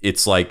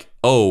 it's like,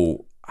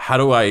 oh, how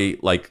do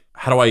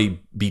I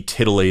be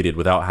titillated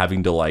without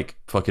having to like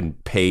fucking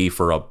pay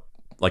for a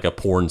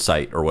porn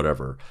site or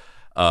whatever?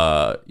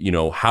 You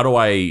know, how do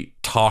I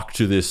talk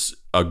to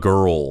a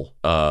girl,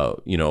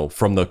 you know,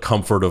 from the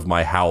comfort of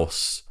my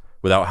house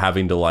without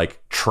having to like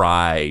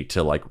try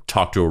to like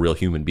talk to a real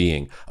human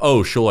being?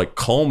 Oh, she'll like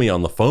call me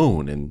on the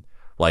phone, and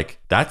like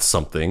that's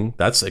something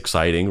that's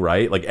exciting,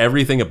 right? Like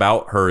everything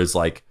about her is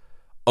like,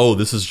 oh,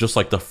 this is just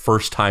like the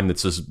first time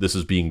this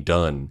is being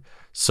done.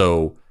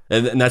 So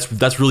and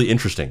that's really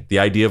interesting. The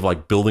idea of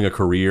like building a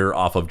career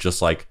off of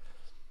just like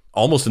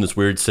almost in this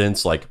weird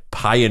sense like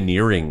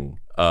pioneering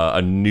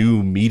a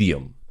new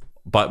medium,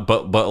 but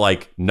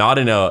like not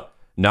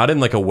in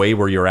like a way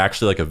where you're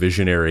actually like a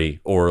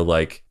visionary, or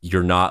like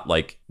you're not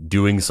like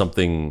doing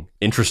something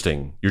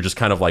interesting. You're just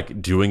kind of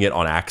like doing it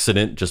on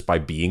accident just by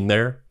being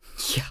there.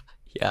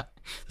 Yeah.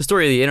 The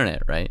story of the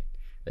internet, right?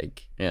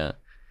 Like, yeah.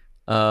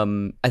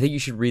 I think you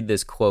should read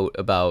this quote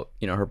about,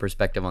 you know, her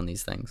perspective on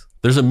these things.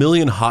 There's a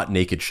million hot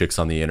naked chicks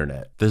on the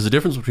internet. There's a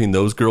difference between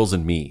those girls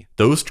and me.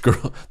 Those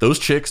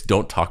chicks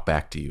don't talk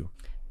back to you.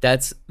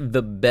 That's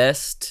the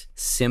best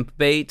simp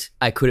bait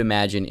I could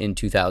imagine in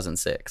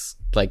 2006.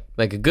 Like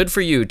good for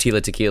you,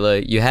 Tila Tequila.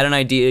 You had an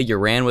idea, you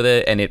ran with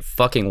it, and it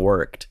fucking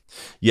worked.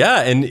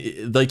 Yeah,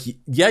 and like,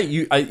 yeah,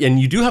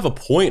 you do have a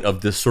point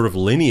of this sort of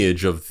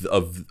lineage of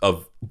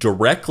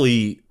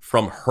directly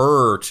from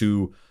her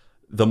to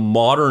the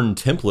modern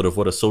template of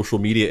what a social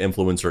media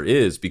influencer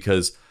is,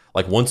 because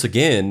like once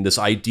again, this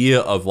idea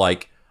of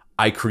like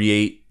I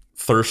create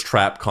thirst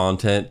trap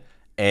content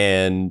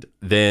and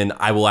then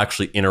I will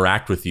actually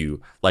interact with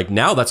you. Like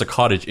now that's a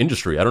cottage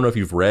industry. I don't know if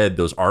you've read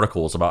those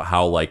articles about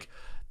how like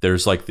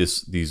there's like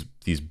these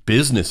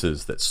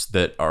businesses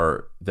that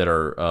are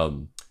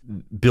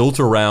built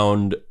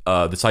around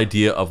this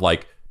idea of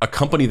like a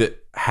company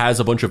that has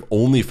a bunch of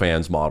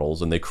OnlyFans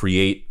models, and they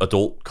create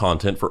adult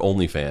content for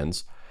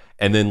OnlyFans.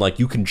 And then like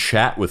you can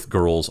chat with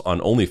girls on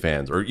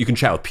OnlyFans, or you can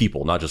chat with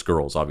people, not just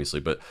girls, obviously,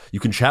 but you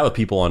can chat with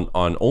people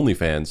on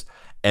OnlyFans,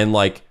 and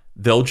like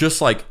they'll just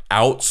like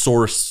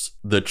outsource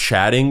the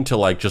chatting to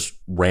like just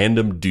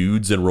random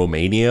dudes in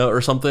Romania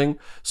or something.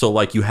 So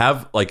like you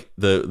have like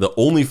the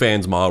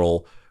OnlyFans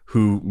model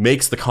who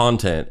makes the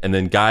content, and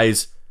then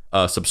guys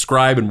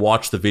subscribe and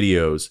watch the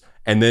videos,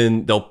 and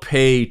then they'll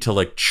pay to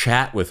like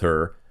chat with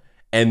her.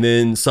 And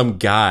then some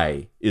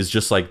guy is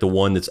just like the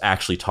one that's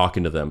actually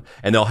talking to them.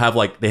 And they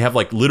have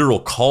like literal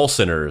call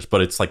centers,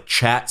 but it's like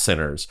chat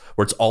centers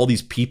where it's all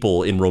these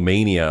people in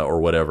Romania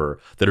or whatever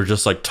that are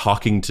just like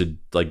talking to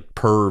like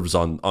pervs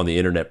on the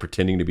internet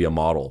pretending to be a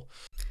model.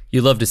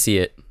 You love to see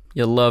it.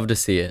 You'll love to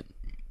see it.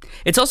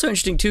 It's also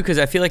interesting too, because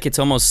I feel like it's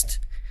almost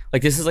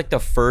like this is like the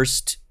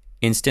first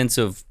instance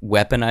of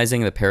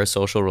weaponizing the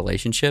parasocial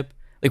relationship.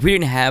 Like we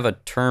didn't have a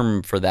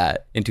term for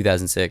that in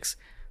 2006.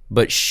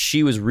 But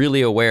she was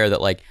really aware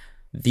that like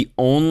the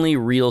only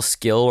real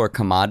skill or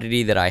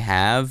commodity that I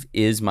have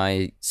is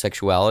my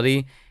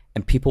sexuality,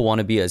 and people want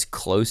to be as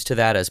close to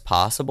that as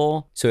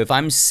possible. So if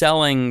I'm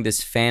selling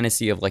this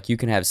fantasy of like you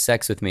can have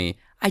sex with me,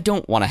 I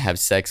don't want to have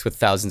sex with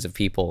thousands of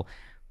people.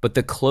 But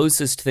the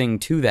closest thing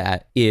to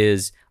that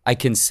is I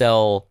can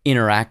sell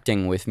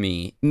interacting with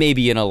me,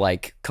 maybe in a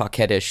like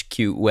coquettish,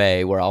 cute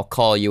way where I'll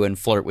call you and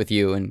flirt with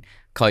you and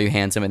call you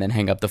handsome and then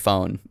hang up the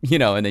phone, you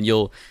know, and then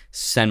you'll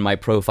send my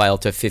profile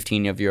to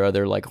 15 of your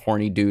other like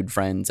horny dude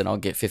friends, and I'll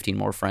get 15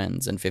 more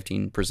friends and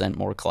 15%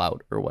 more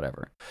clout or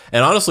whatever.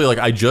 And honestly, like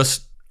I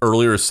just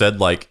earlier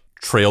said, like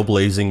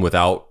trailblazing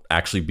without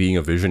actually being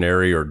a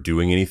visionary or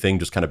doing anything,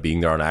 just kind of being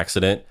there on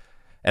accident.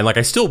 And like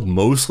I still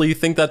mostly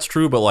think that's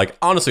true, but like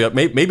honestly,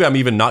 maybe I'm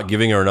even not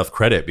giving her enough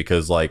credit,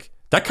 because like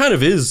that kind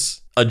of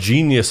is a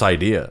genius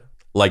idea.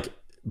 Like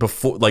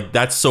before, like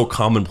that's so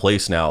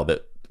commonplace now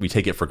that we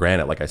take it for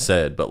granted, like I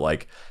said. But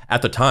like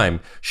at the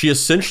time, she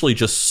essentially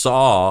just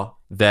saw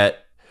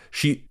that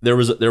there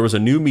was a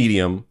new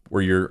medium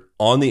where you're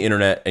on the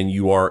internet and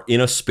you are in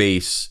a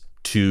space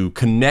to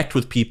connect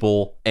with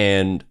people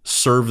and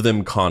serve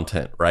them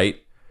content, right?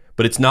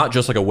 But it's not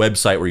just like a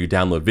website where you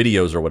download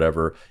videos or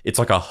whatever. It's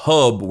like a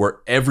hub where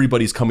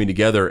everybody's coming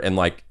together, and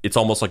like it's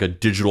almost like a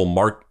digital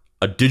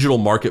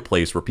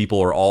marketplace where people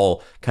are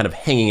all kind of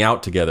hanging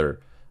out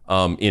together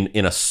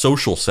in a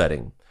social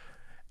setting.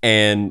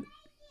 And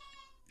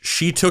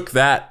she took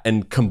that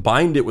and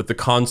combined it with the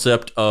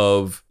concept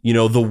of, you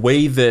know, the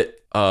way that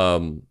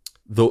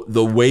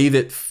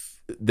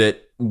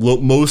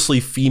mostly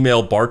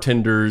female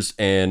bartenders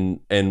and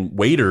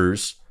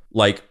waiters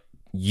like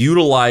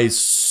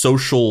utilize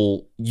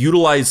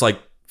like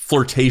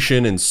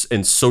flirtation and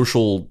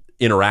social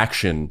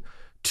interaction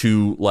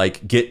to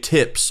like get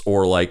tips,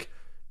 or like,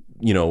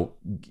 you know,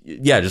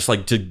 yeah, just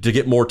like to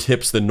get more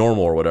tips than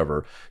normal or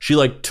whatever. She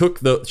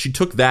took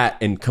that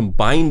and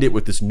combined it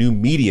with this new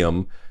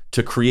medium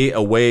to create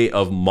a way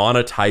of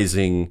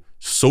monetizing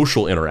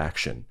social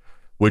interaction,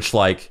 which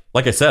like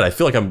I said, I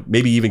feel like I'm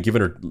maybe even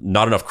giving her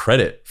not enough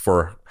credit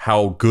for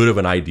how good of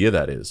an idea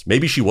that is.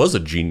 Maybe she was a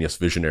genius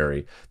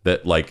visionary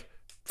that like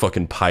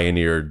fucking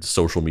pioneered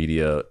social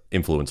media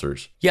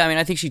influencers. Yeah, I mean,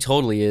 I think she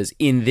totally is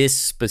in this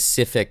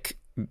specific,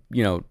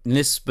 in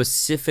this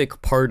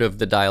specific part of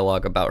the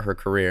dialogue about her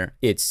career.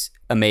 It's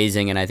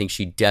amazing, and I think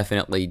she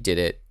definitely did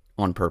it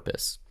on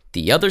purpose.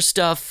 The other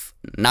stuff,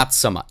 not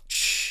so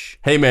much.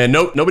 Hey man,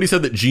 nobody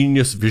said that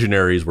genius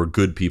visionaries were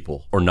good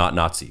people or not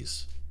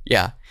Nazis.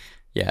 Yeah.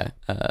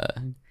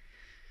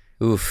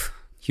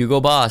 Hugo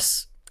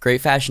Boss,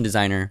 great fashion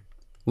designer.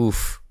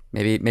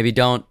 Maybe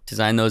don't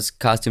design those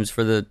costumes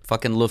for the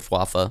fucking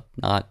Luftwaffe.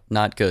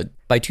 Not good.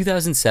 By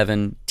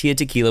 2007, Tia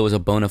Tequila was a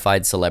bona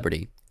fide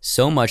celebrity.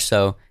 So much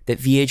so that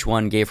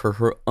VH1 gave her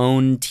her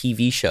own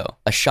TV show,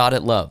 A Shot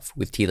at Love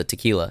with Tia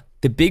Tequila.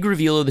 The big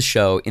reveal of the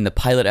show in the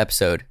pilot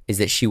episode is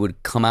that she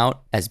would come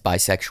out as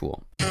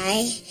bisexual.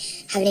 I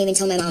haven't even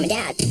told my mom and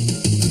dad.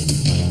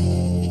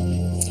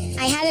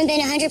 I haven't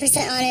been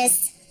 100%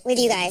 honest with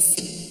you guys.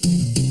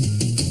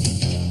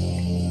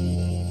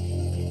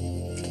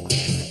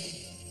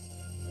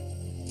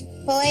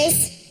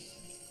 Boys,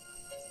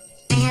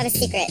 I have a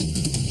secret.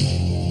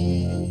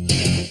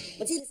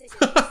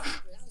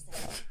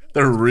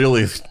 They're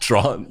really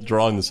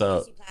drawing this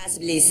out.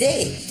 Possibly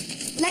say.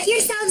 Let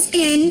yourselves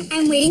in.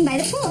 I'm waiting by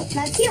the pool.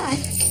 Let's see on.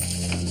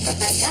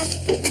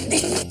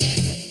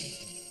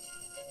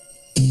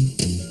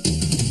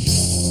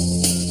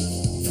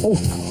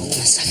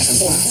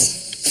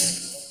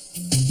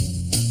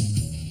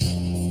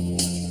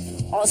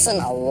 All of a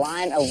sudden, a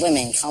line of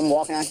women come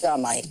walking out there.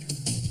 I'm like,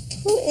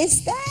 who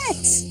is that?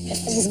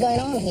 What is going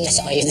on here? That's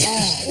all you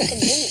know. Look at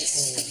these.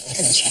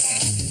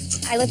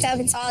 I looked up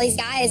and saw all these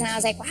guys, and I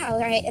was like, wow,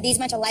 are these a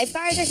bunch of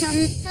lifeguards or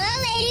something?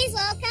 Hello, ladies.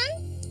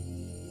 Welcome.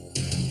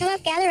 Come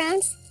up, gather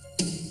around.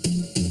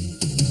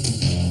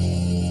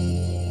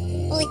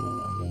 Holy,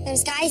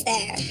 there's guys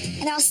there,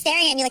 and they're all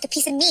staring at me like a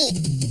piece of meat.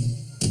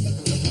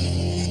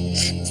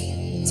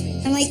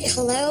 I'm like,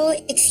 hello,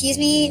 excuse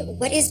me,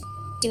 what is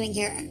doing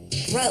here?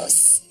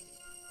 Gross.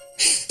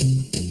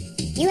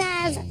 You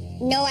have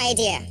no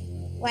idea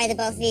why the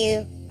both of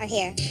you are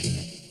here.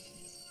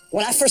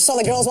 When I first saw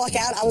the girls walk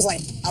out, I was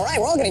like, all right,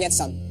 we're all gonna get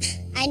some.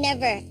 I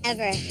never,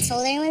 ever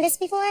told anyone this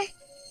before.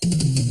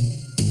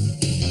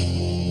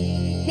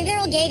 Maybe they're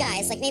all gay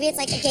guys, like maybe it's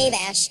like a gay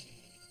bash.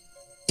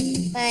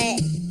 But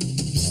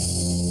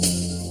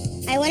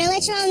I want to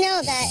let you all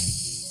know that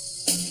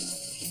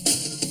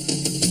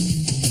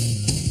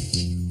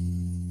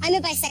I'm a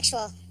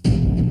bisexual.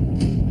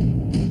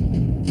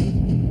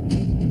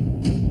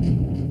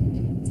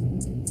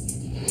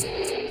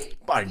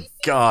 My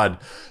God,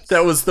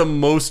 that was the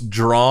most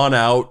drawn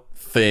out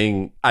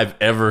thing I've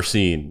ever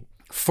seen.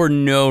 For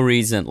no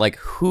reason. Like,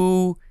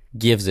 who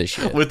gives a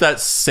shit? With that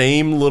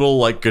same little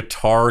like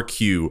guitar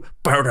cue.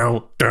 Bow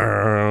down,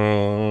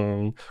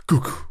 down.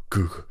 Goo goo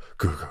goo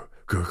goo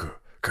goo goo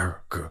goo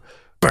goo.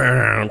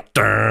 Bow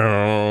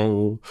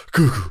down.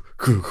 Goo goo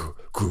goo goo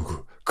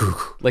goo goo.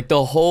 Like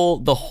the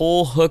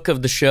whole hook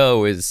of the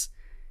show is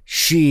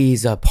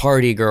she's a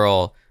party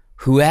girl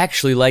who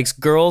actually likes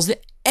girls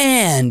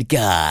and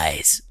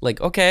guys. Like,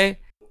 okay.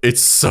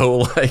 It's so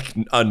like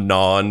a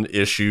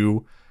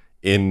non-issue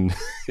in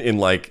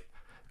like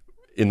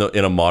in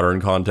a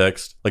modern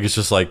context. Like it's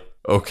just like,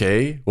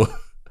 okay, well,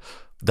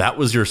 that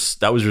was your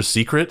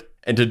secret,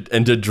 and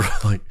to draw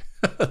like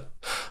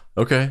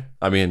okay.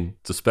 I mean,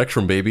 it's a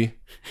spectrum, baby.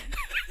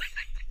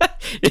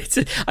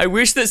 I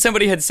wish that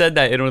somebody had said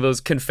that in one of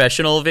those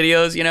confessional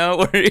videos,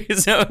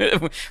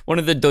 where one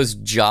of those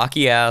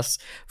jockey ass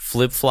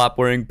flip flop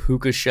wearing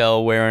puka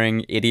shell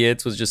wearing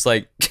idiots was just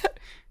like,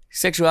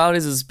 sexuality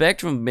is a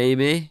spectrum,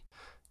 baby.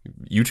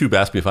 YouTube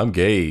asked me if I'm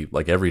gay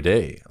like every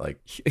day. Like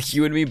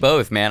you and me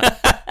both, man.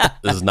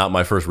 This is not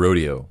my first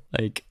rodeo.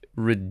 Like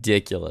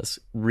ridiculous.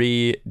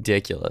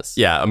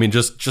 Yeah, I mean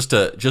just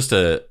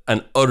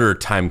an utter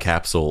time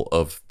capsule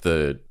of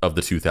the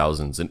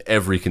 2000s in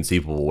every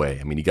conceivable way.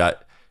 I mean, you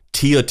got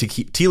Tia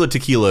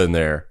Tequila in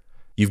there.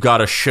 You've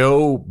got a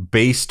show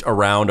based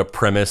around a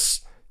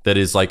premise that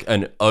is like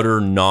an utter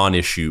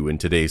non-issue in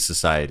today's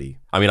society.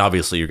 I mean,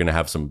 obviously you're going to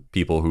have some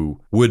people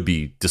who would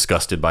be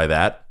disgusted by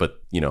that,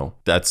 but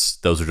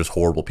those are just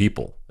horrible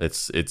people.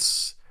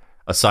 It's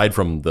aside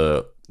from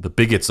the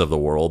bigots of the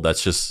world,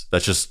 that's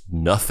just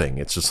nothing.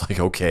 It's just like,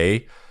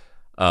 okay.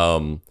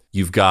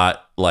 You've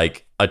got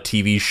like a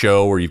TV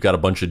show where you've got a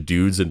bunch of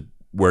dudes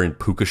wearing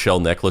puka shell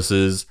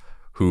necklaces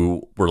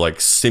who were like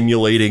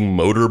simulating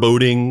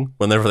motorboating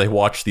whenever they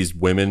watch these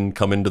women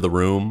come into the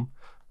room.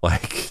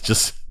 Like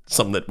just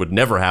something that would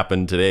never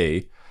happen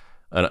today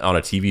on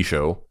a TV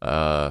show.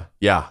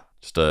 Yeah,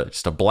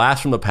 just a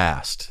blast from the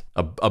past.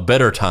 A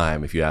better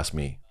time, if you ask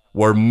me,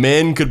 where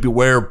men could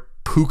wear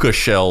puka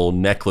shell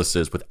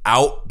necklaces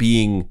without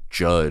being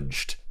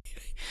judged.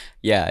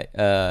 Yeah,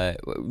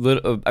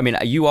 I mean,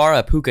 you are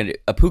a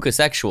puka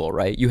sexual,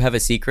 right? You have a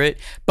secret.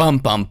 Bum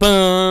bum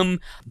bum.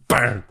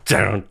 Bum,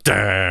 dun,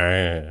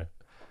 dun.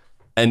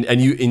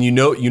 And you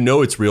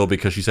know it's real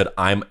because she said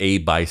I'm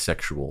a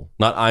bisexual.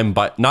 Not I'm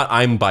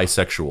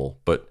bisexual,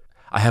 but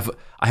I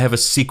have a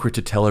secret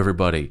to tell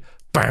everybody.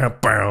 Bow,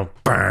 bow,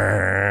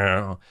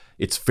 bow.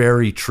 It's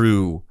very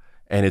true,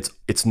 and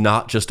it's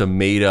not just a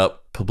made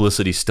up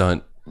publicity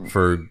stunt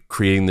for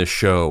creating this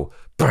show.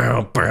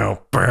 Bow,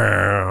 bow,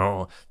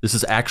 bow. This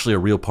is actually a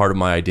real part of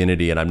my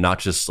identity, and I'm not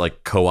just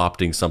like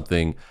co-opting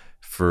something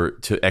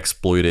to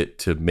exploit it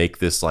to make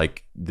this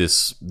like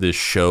this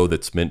show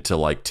that's meant to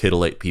like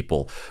titillate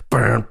people.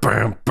 Bow,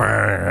 bow,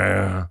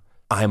 bow.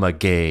 I'm a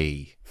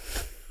gay.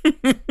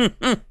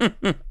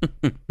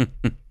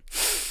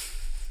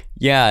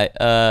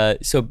 Yeah.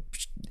 So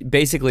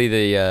basically,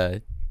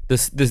 the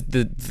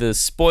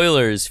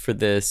spoilers for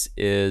this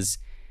is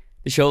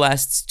the show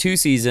lasts 2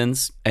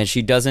 seasons, and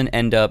she doesn't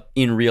end up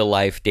in real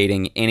life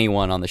dating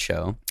anyone on the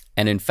show.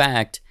 And in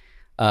fact,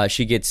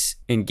 she gets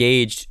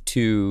engaged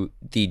to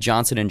the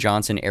Johnson &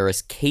 Johnson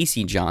heiress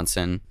Casey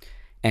Johnson,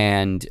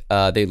 and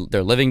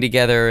they're living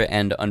together.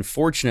 And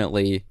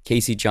unfortunately,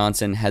 Casey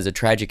Johnson has a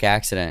tragic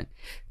accident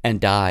and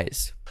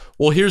dies.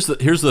 Well, here's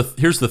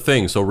the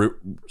thing. So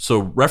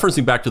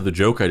referencing back to the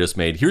joke I just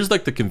made, here's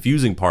like the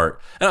confusing part.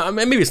 And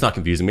maybe it's not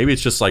confusing. Maybe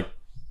it's just like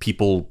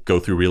people go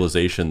through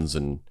realizations,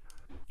 and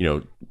you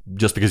know,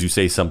 just because you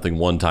say something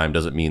one time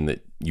doesn't mean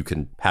that you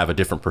can have a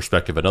different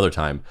perspective another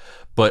time.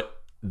 But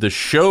the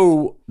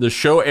show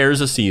airs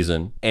a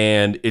season,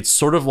 and it's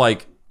sort of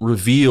like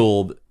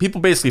revealed.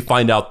 People basically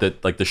find out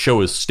that like the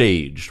show is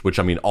staged, which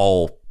I mean,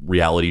 all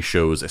reality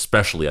shows,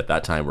 especially at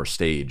that time, were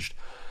staged.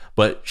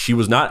 But she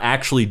was not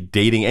actually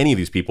dating any of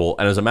these people.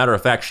 And as a matter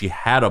of fact, she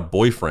had a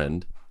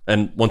boyfriend.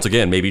 And once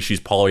again, maybe she's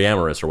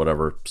polyamorous or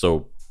whatever.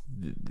 So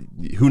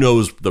who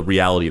knows the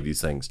reality of these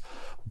things.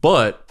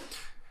 But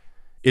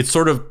it's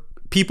sort of,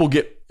 people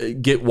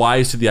get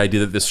wise to the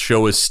idea that this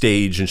show is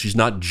staged and she's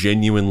not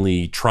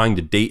genuinely trying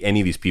to date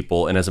any of these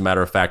people. And as a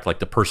matter of fact, like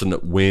the person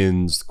that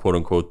wins, quote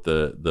unquote,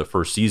 the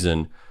first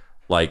season,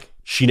 like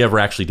she never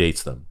actually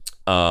dates them.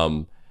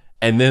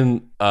 And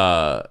then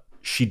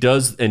she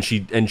does, and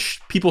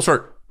people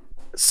start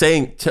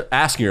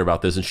asking her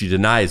about this, and she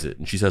denies it.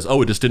 And she says,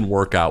 oh, it just didn't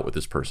work out with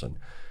this person.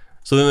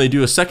 So then they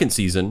do a second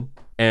season,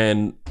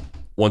 and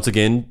once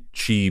again,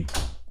 she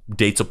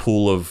dates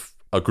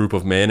a group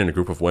of men and a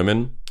group of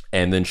women.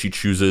 And then she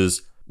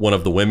chooses one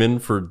of the women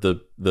for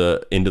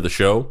the end of the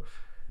show.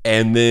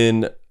 And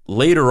then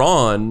later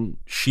on,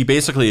 she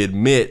basically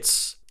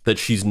admits that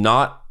she's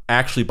not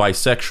actually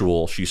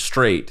bisexual, she's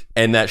straight,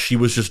 and that she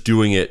was just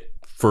doing it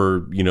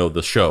for, you know,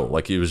 the show.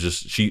 Like it was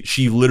just,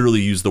 she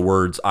literally used the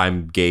words,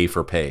 I'm gay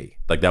for pay.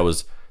 Like that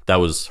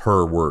was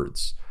her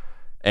words.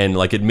 And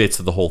like admits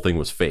that the whole thing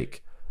was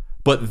fake.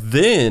 But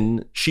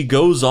then she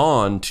goes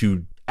on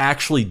to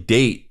actually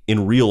date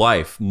in real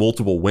life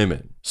multiple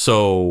women.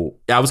 So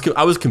I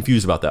was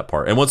confused about that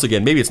part. And once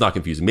again, maybe it's not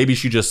confusing. Maybe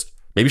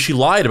she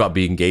lied about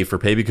being gay for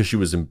pay because she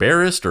was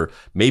embarrassed, or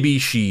maybe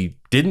she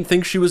didn't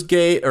think she was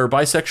gay or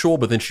bisexual,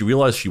 but then she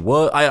realized she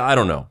was. I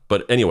don't know.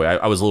 But anyway,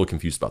 I was a little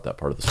confused about that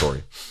part of the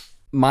story.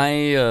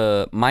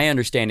 My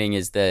understanding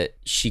is that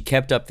she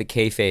kept up the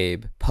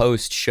kayfabe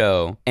post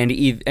show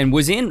and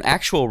was in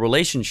actual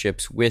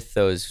relationships with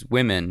those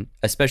women,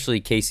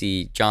 especially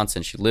Casey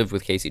Johnson. She lived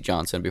with Casey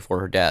Johnson before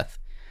her death.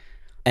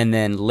 And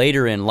then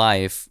later in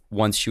life,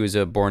 once she was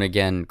a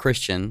born-again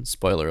Christian,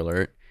 spoiler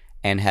alert,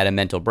 and had a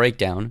mental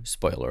breakdown,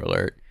 spoiler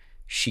alert,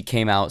 she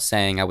came out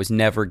saying, I was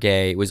never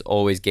gay, it was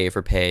always gay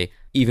for pay.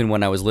 Even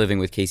when I was living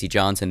with Casey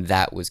Johnson,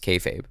 that was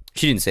kayfabe.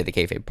 She didn't say the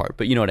kayfabe part,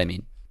 but you know what I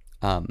mean.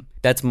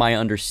 That's my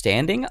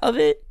understanding of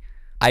it.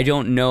 I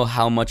don't know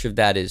how much of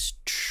that is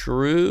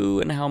true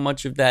and how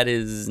much of that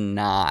is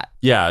not.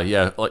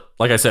 Yeah.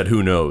 Like I said,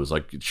 who knows?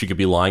 Like she could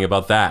be lying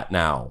about that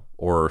now,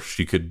 or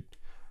she could.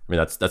 I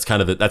mean, that's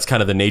kind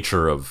of the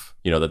nature of,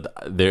 you know,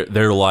 that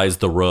there lies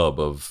the rub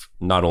of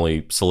not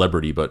only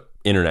celebrity but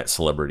internet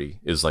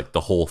celebrity, is like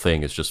the whole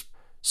thing is just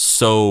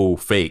so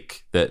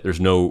fake that there's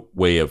no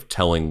way of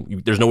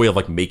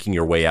like making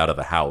your way out of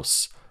the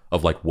house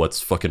of like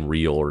what's fucking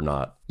real or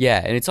not.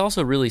 Yeah, and it's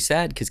also really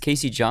sad because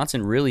Casey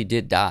Johnson really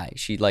did die.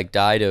 She like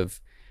died of,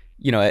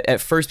 you know,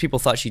 at first people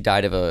thought she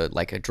died of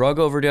a drug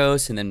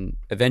overdose, and then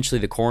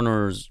eventually the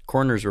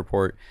coroner's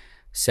report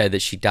said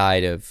that she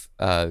died of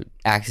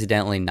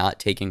accidentally not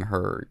taking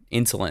her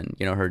insulin.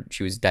 You know,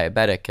 she was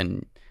diabetic,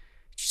 and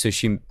so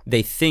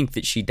they think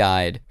that she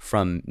died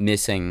from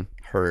missing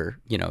her,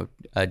 you know,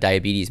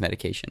 diabetes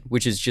medication,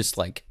 which is just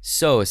like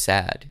so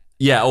sad.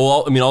 Yeah,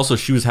 well, I mean, also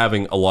she was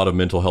having a lot of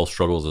mental health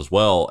struggles as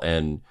well,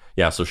 and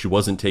yeah, so she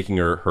wasn't taking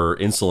her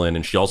insulin,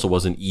 and she also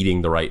wasn't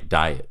eating the right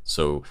diet.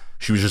 So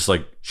she just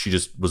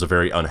was a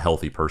very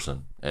unhealthy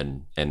person,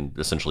 and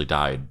essentially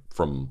died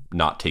from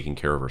not taking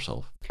care of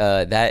herself.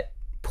 That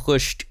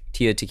pushed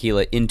Tia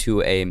Tequila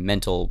into a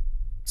mental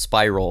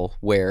spiral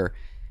where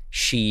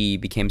she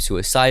became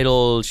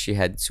suicidal. She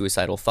had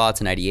suicidal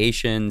thoughts and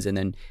ideations, and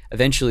then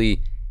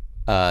eventually,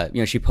 you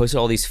know, she posted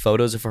all these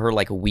photos of her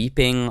like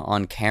weeping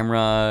on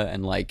camera,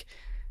 and like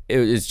it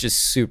was just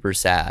super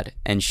sad.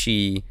 And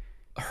she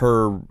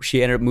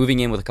she ended up moving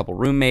in with a couple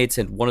roommates,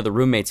 and one of the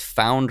roommates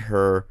found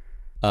her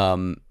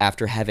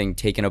after having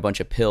taken a bunch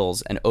of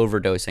pills and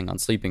overdosing on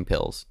sleeping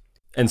pills.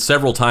 And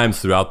several times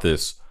throughout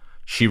this,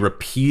 she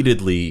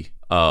repeatedly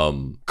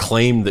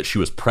claimed that she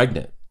was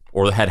pregnant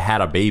or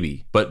had a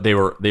baby, but they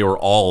were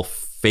all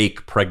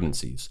fake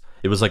pregnancies.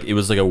 It was like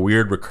a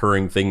weird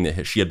recurring thing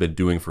that she had been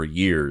doing for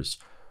years,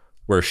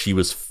 where she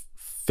was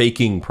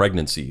faking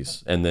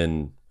pregnancies, and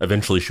then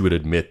eventually she would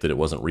admit that it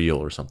wasn't real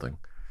or something.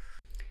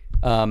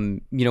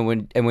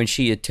 When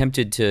she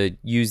attempted to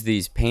use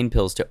these pain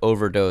pills to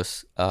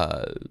overdose,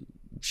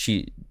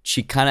 she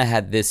kind of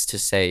had this to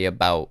say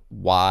about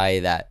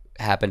why that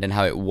happened and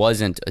how it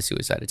wasn't a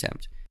suicide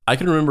attempt. I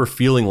can remember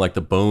feeling like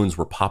the bones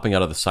were popping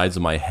out of the sides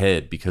of my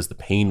head because the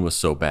pain was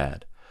so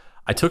bad.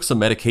 I took some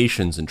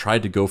medications and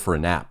tried to go for a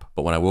nap,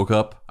 but when I woke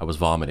up, I was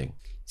vomiting.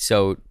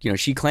 So,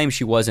 she claimed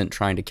she wasn't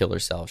trying to kill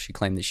herself. She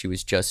claimed that she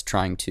was just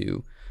trying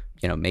to,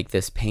 make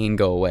this pain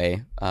go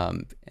away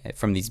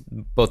from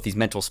both these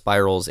mental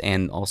spirals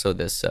and also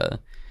this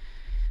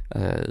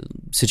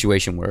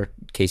situation where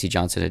Casey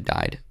Johnson had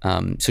died.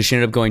 So she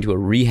ended up going to a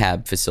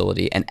rehab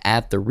facility, and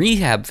at the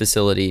rehab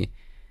facility,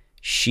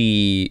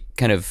 she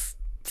kind of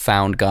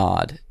found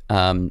God.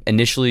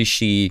 Initially,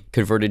 she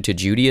converted to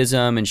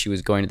Judaism, and she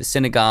was going to the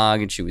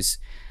synagogue, and she was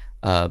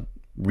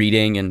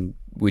reading and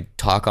would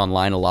talk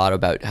online a lot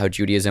about how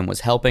Judaism was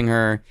helping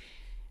her.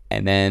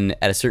 And then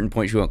at a certain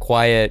point, she went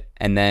quiet.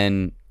 And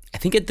then I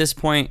think at this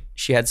point,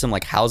 she had some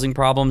housing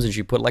problems, and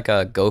she put a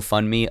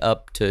GoFundMe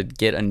up to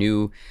get a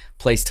new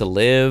place to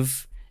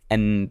live.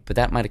 But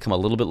that might have come a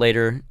little bit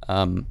later.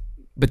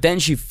 But then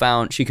she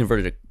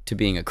converted to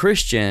being a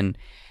Christian.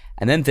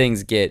 And then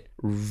things get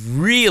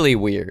really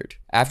weird.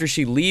 After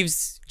she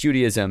leaves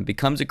Judaism,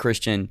 becomes a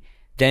Christian,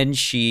 then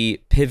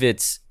she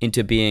pivots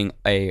into being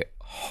a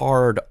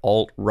hard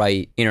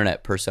alt-right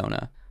internet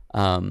persona,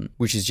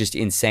 which is just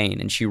insane.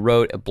 And she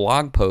wrote a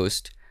blog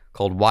post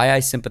called Why I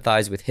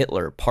Sympathize with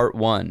Hitler, Part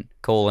 1,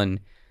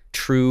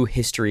 True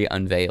History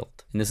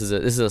Unveiled. And this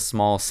is a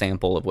small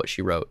sample of what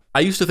she wrote. I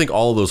used to think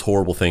all of those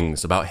horrible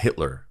things about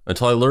Hitler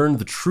until I learned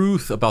the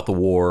truth about the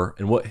war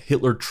and what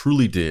Hitler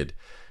truly did.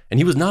 And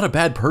he was not a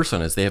bad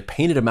person as they have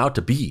painted him out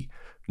to be.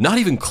 Not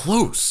even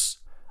close.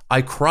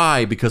 I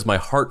cry because my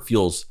heart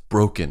feels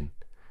broken.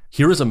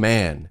 Here is a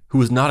man who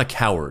was not a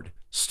coward,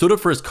 stood up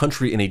for his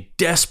country in a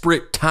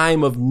desperate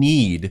time of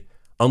need,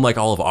 unlike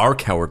all of our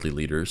cowardly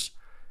leaders.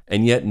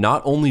 And yet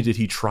not only did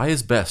he try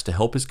his best to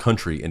help his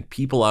country and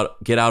people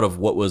get out of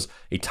what was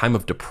a time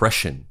of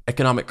depression,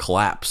 economic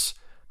collapse,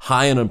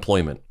 high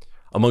unemployment,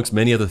 amongst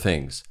many other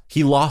things,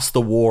 he lost the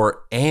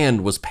war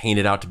and was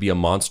painted out to be a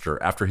monster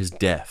after his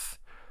death.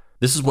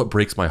 This is what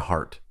breaks my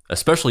heart,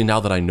 especially now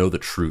that I know the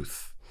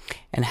truth.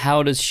 And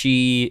how does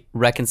she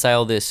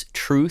reconcile this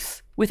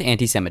truth with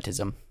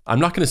anti-Semitism? I'm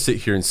not going to sit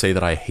here and say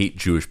that I hate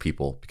Jewish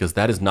people, because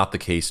that is not the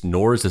case,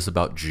 nor is this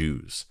about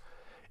Jews.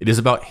 It is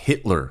about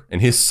Hitler and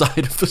his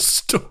side of the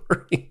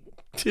story.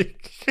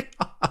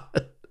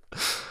 God.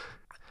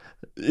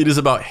 It is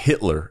about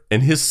Hitler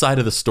and his side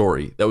of the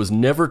story that was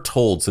never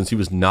told since he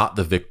was not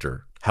the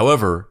victor.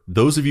 However,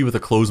 those of you with a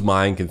closed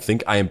mind can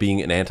think I am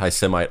being an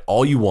anti-Semite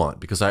all you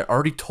want, because I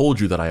already told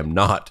you that I am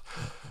not,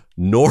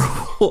 nor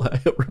will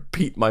I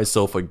repeat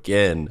myself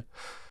again.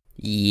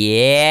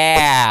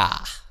 Yeah.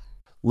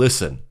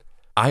 Listen,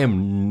 I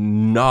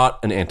am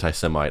not an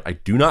anti-Semite. I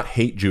do not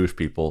hate Jewish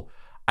people.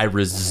 I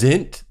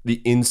resent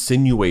the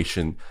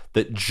insinuation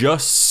that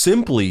just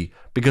simply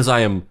because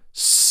I am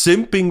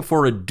simping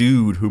for a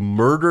dude who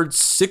murdered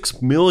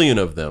 6 million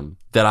of them,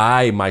 that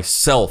I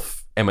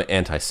myself am an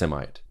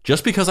anti-Semite.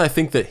 Just because I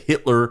think that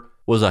Hitler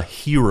was a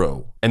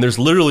hero, and there's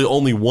literally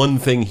only one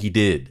thing he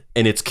did,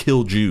 and it's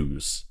kill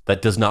Jews,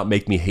 that does not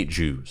make me hate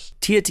Jews.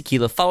 Tia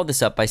Tequila followed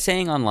this up by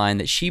saying online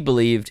that she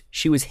believed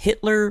she was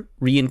Hitler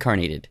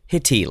reincarnated.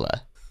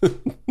 Hitila.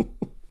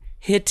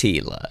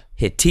 Hitila.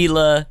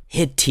 Hitila.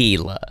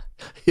 Hitila.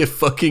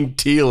 Fucking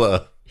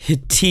Tila.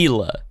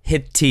 Hitila.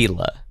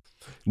 Hitila.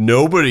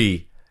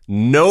 Nobody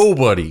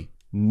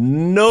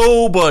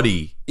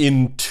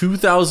in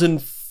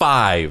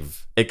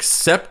 2005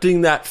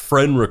 accepting that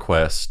friend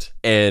request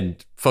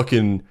and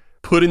fucking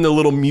putting the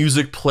little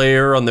music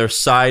player on their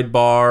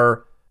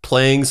sidebar,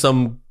 playing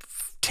some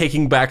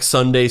Taking Back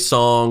Sunday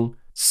song,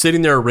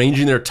 sitting there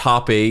arranging their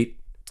top 8,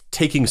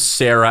 taking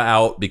Sarah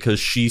out because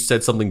she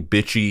said something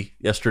bitchy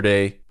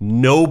yesterday.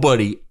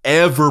 Nobody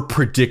ever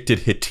predicted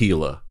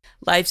Hitila.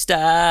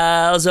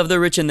 Lifestyles of the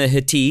rich and the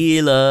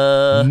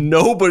Hitila.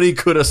 Nobody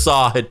could have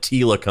saw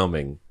Hitila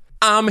coming.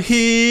 I'm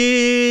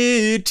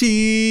Hitila.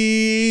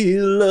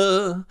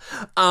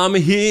 I'm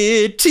Hitila.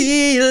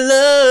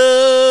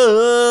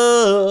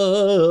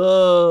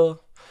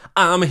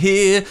 I'm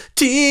Hitila.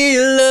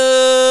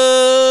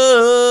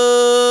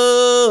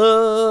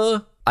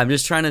 I'm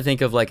just trying to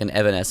think of an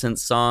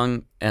Evanescence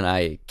song, and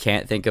I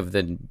can't think of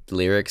the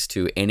lyrics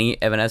to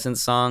any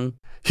Evanescence song.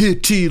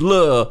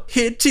 Hitila,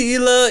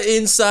 Hitila,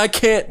 inside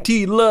can't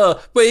Tila.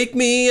 Wake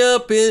me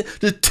up in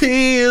the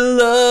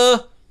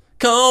Tila.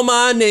 Call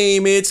my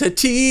name, it's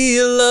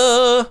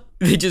Hitila.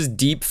 They just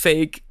deep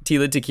fake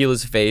Tila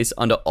Tequila's face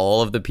onto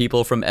all of the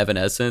people from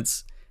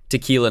Evanescence.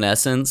 Tequila in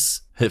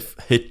Essence.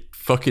 Hit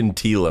fucking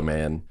Tila,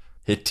 man.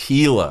 Hit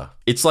Tila.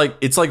 It's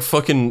like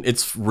fucking,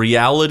 it's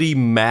reality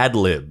Mad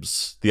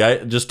Libs.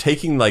 Just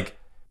taking like,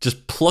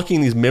 just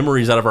plucking these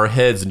memories out of our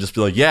heads and just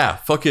be like, yeah,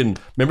 fucking,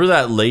 remember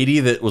that lady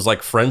that was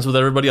like friends with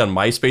everybody on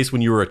MySpace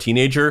when you were a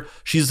teenager?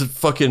 She's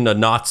fucking a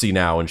Nazi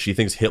now and she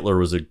thinks Hitler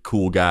was a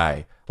cool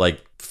guy.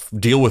 Like,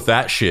 deal with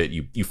that shit,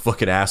 you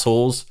fucking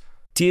assholes.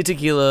 Tila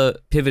Tequila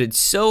pivoted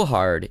so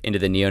hard into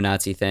the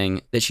neo-Nazi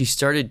thing that she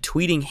started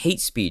tweeting hate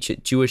speech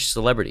at Jewish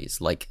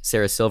celebrities like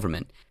Sarah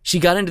Silverman. She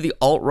got into the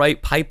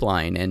alt-right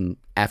pipeline, and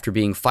after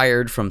being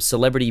fired from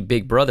Celebrity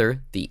Big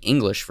Brother, the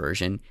English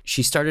version,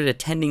 she started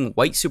attending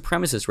white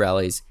supremacist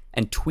rallies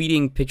and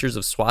tweeting pictures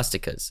of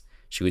swastikas.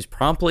 She was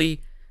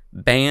promptly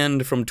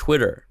banned from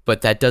Twitter,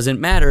 but that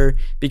doesn't matter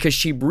because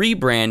she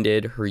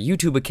rebranded her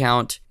YouTube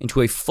account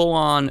into a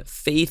full-on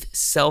faith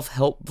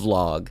self-help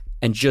vlog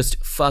and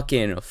just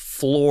fucking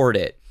floored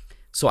it.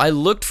 So I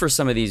looked for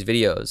some of these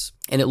videos,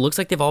 and it looks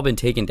like they've all been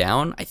taken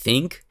down, I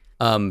think,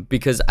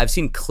 because I've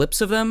seen clips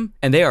of them,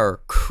 and they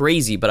are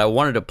crazy, but I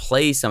wanted to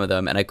play some of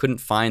them, and I couldn't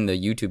find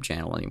the YouTube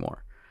channel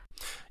anymore.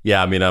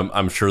 Yeah, I mean,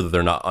 I'm sure that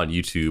they're not on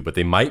YouTube, but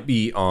they might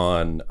be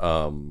on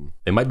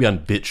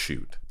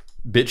BitChute.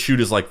 BitChute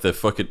is like the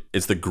fucking,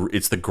 it's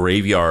the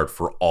graveyard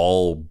for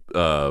all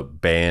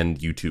banned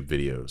YouTube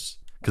videos,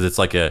 because it's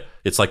like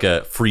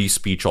a free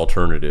speech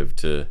alternative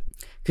to.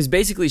 Because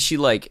basically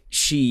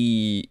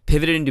she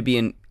pivoted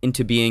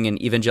into being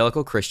an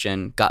evangelical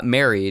Christian, got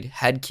married,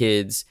 had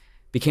kids,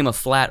 became a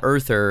flat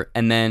earther,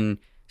 and then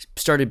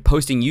started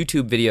posting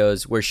YouTube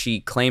videos where she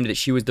claimed that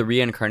she was the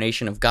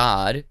reincarnation of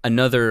God.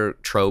 Another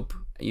trope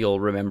you'll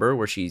remember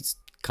where she's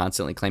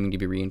constantly claiming to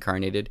be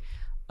reincarnated.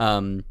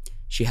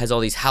 She has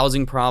all these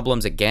housing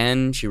problems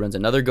again. She runs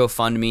another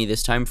GoFundMe,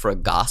 this time for a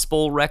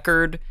gospel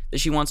record that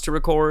she wants to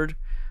record.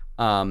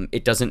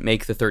 It doesn't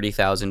make the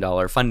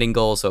 $30,000 funding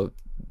goal, so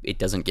it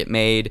doesn't get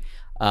made.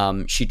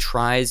 She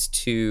tries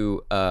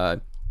to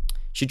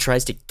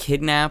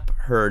kidnap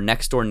her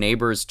next door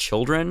neighbor's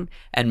children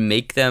and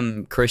make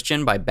them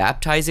Christian by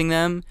baptizing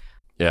them.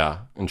 Yeah,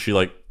 and she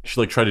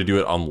tried to do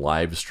it on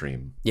live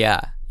stream.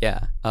 Yeah.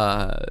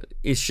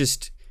 It's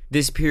just,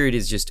 this period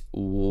is just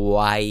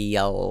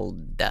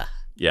wild.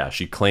 Yeah,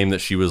 she claimed that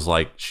she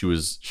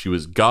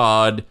was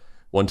God.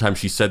 One time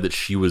she said that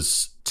she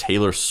was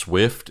Taylor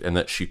Swift and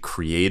that she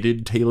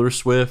created Taylor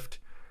Swift.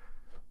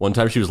 One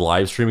time she was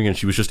live streaming and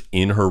she was just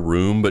in her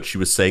room, but she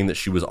was saying that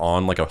she was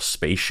on like a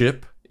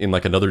spaceship in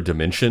like another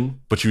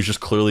dimension, but she was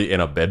just clearly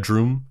in a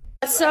bedroom.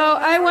 So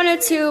I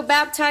wanted to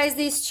baptize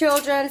these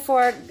children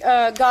for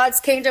God's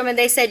kingdom, and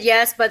they said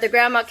yes, but the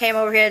grandma came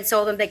over here and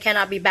told them they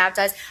cannot be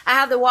baptized. I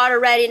have the water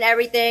ready and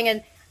everything,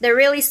 and they're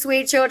really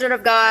sweet children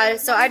of God,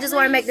 so I just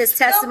want to make this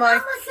testimony.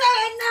 Mama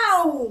said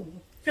no.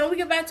 Can we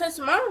get baptized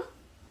tomorrow?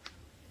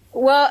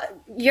 Well,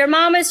 your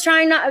mom is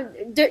trying not.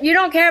 You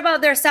don't care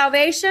about their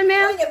salvation,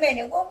 man? Wait a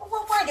minute.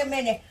 Wait a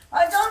minute.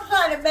 Don't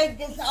try to make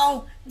this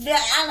on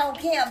that I don't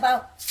care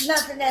about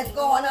nothing that's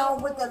going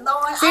on with the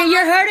Lord. See,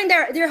 you're hurting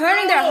their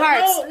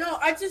hearts. No,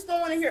 I just don't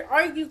want to hear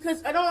argue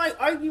because I don't like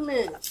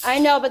arguments. I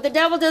know, but the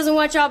devil doesn't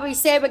want y'all to be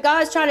saved, but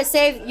God's trying to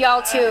save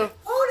y'all too.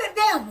 Who the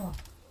devil?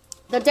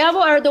 The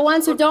devil are the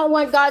ones who don't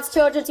want God's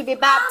children to be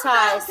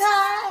baptized.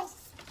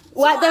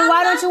 What? Then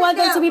why don't you want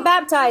them to be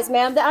baptized,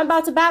 ma'am? I'm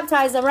about to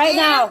baptize them right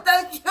now.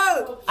 The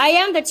church. I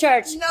am the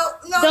church.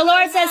 No, the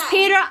Lord says,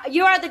 Peter,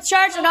 you are the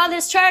church, and on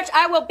this church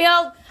I will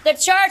build the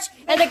church,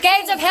 and the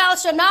gates of hell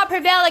shall not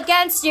prevail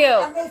against you.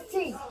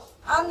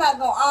 I'm not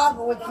going to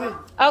argue with you.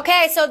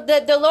 Okay, so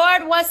the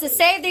Lord wants to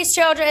save these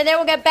children, and they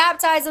will get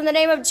baptized in the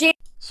name of Jesus.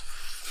 It's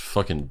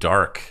fucking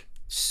dark.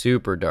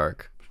 Super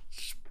dark.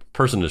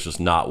 Person is just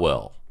not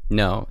well.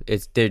 No,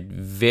 they're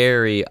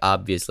very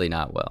obviously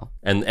not well.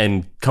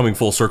 And coming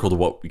full circle to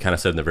what we kind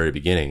of said in the very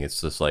beginning, it's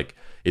just like,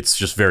 it's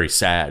just very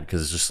sad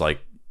because it's just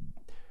like,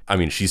 I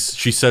mean, she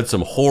said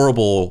some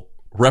horrible,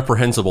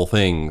 reprehensible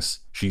things.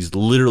 She's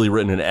literally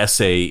written an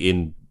essay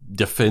in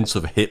defense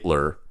of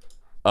Hitler,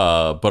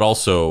 but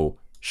also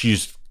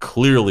she's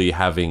clearly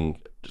having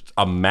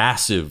a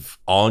massive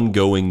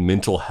ongoing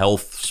mental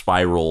health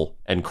spiral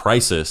and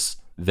crisis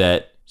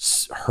that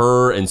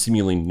her and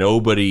seemingly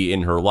nobody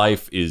in her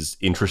life is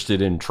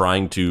interested in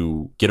trying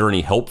to get her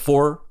any help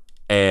for.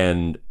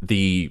 And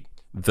the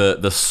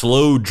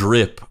slow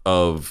drip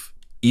of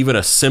even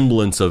a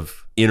semblance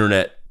of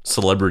internet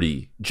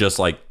celebrity just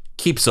like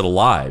keeps it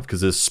alive,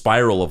 because this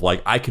spiral of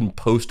like, I can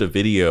post a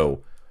video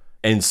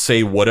and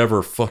say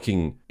whatever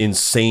fucking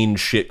insane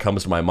shit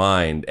comes to my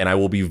mind and I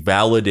will be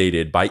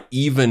validated by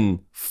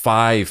even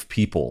 5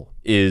 people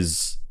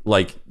is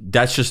like,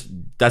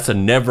 that's a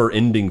never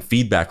ending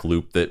feedback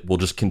loop that will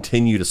just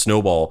continue to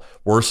snowball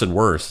worse and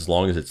worse as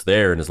long as it's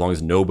there and as long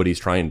as nobody's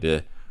trying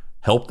to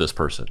help this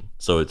person.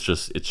 So it's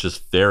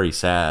just very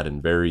sad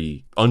and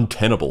very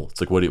untenable.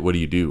 It's like, what do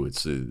you do? It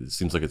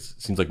seems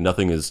like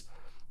nothing's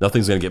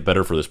going to get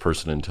better for this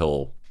person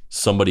until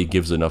somebody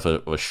gives enough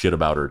of a shit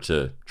about her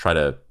to try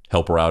to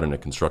help her out in a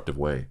constructive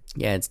way.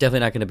 Yeah, it's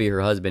definitely not going to be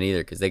her husband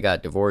either, because they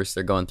got divorced.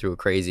 They're going through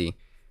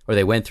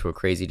they went through a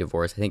crazy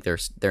divorce. I think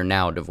they're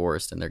now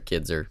divorced, and their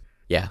kids are,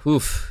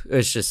 oof.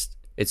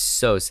 It's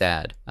so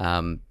sad.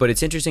 But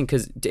it's interesting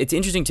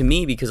to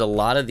me because a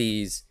lot of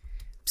these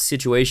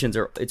situations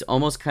it's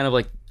almost kind of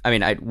like,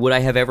 would I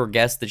have ever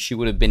guessed that she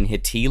would have been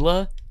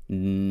Hitila?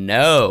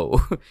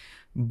 No.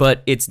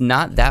 But it's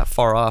not that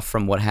far off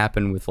from what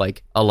happened with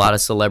like a lot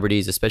of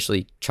celebrities,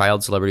 especially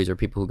child celebrities or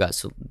people who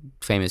got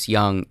famous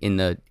young in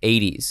the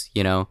 80s,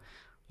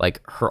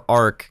 like her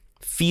arc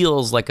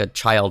feels like a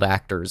child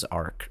actor's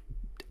arc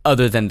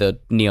other than the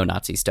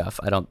neo-Nazi stuff.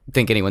 I don't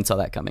think anyone saw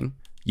that coming.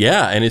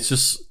 Yeah. And it's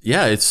just,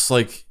 it's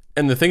like,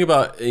 and the thing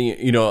about,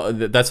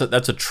 that's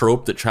a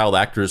trope that child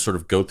actors sort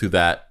of go through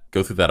that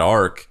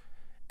arc.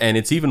 And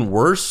it's even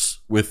worse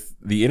with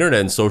the internet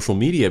and social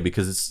media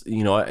because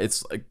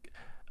it's like,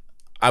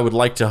 I would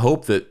like to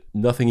hope that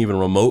nothing even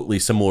remotely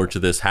similar to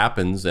this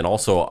happens. And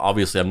also,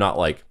 obviously, I'm not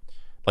like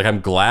I'm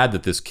glad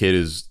that this kid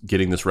is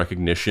getting this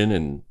recognition,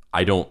 and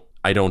I don't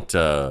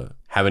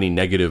have any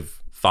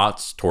negative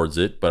thoughts towards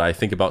it. But I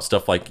think about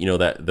stuff like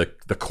that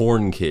the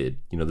Corn kid,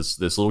 this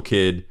little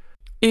kid.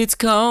 It's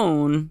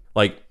Cone.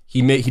 Like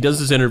he does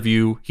this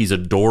interview. He's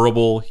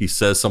adorable. He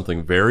says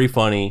something very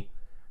funny,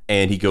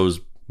 and he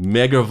goes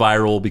mega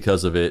viral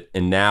because of it.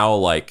 And now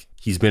like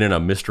he's been in a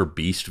Mr.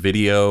 Beast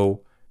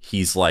video.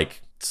 He's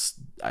like.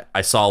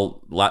 I saw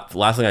the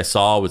last thing I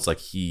saw was like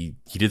he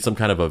did some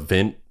kind of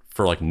event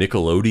for like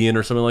Nickelodeon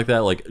or something like that,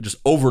 like just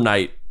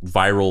overnight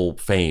viral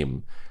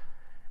fame.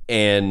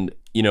 And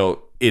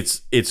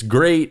it's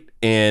great,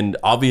 and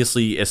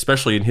obviously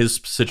especially in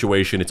his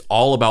situation it's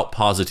all about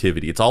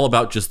positivity. It's all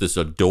about just this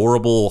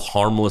adorable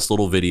harmless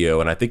little video,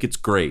 and I think it's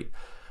great.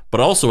 But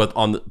also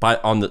on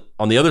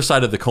the other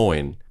side of the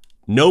coin,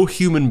 no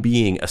human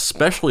being,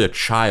 especially a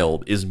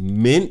child, is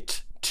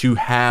meant to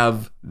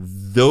have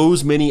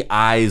those many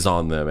eyes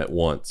on them at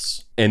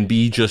once and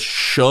be just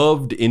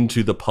shoved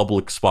into the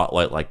public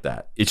spotlight like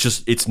that.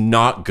 It's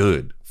not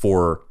good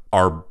for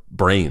our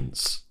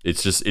brains.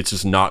 It's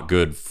just not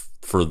good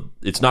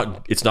it's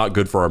not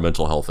good for our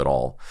mental health at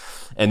all.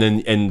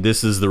 And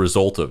this is the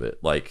result of it.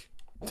 Like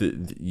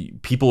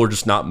people are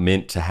just not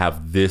meant to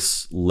have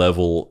this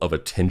level of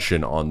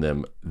attention on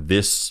them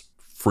this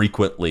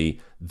frequently,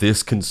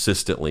 this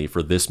consistently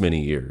for this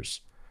many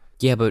years.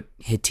 Yeah, but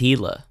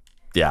Hitila.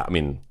 Yeah,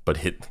 but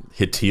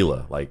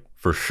Hitila, like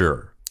for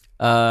sure.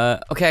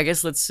 Okay, I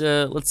guess let's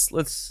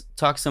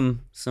talk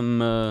some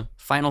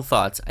final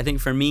thoughts. I think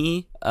for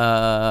me,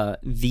 I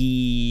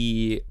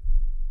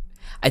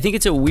think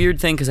it's a weird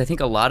thing because I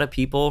think a lot of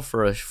people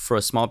for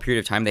a small period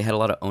of time they had a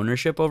lot of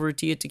ownership over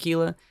Tila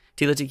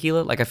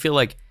Tequila. Like I feel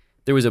like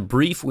there was a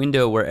brief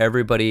window where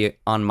everybody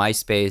on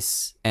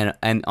MySpace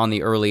and on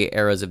the early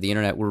eras of the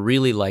internet were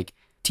really like,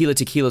 Tila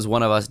Tequila's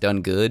one of us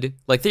done good.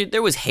 Like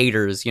there was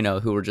haters,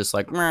 who were just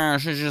like,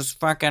 she's just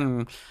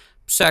fucking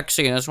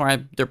sexy. That's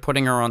why they're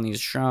putting her on these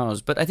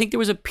shows. But I think there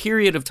was a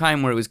period of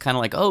time where it was kind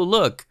of like, oh,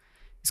 look,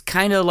 it's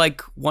kind of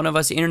like one of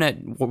us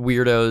internet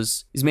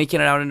weirdos is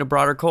making it out into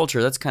broader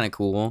culture. That's kind of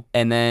cool.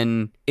 And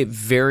then it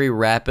very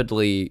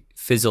rapidly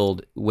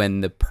fizzled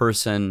when the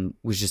person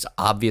was just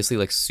obviously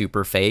like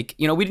super fake.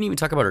 We didn't even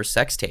talk about her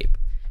sex tape.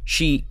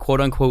 She quote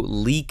unquote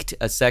leaked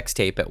a sex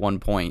tape at one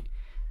point.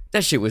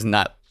 That shit was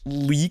not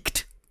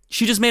leaked.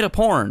 She just made a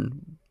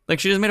porn,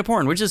 which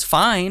is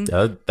fine.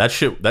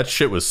 That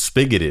shit was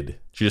spigoted.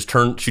 She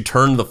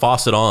turned the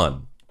faucet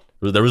on.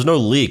 There was no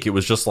leak. It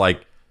was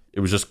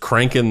just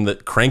cranking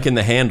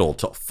the handle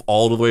to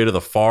all the way to the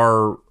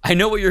far. I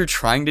know what you're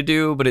trying to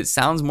do, but it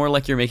sounds more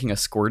like you're making a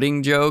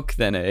squirting joke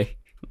than a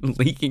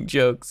leaking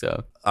joke.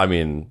 So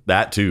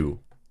that too.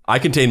 I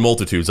contain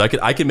multitudes.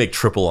 I can make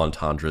triple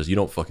entendres. You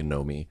don't fucking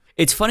know me.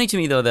 It's funny to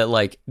me though that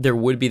like there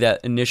would be that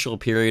initial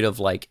period of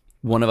like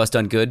one of us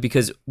done good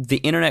because the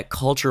internet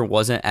culture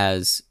wasn't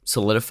as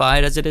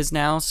solidified as it is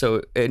now.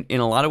 So in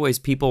a lot of ways,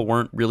 people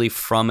weren't really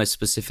from a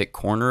specific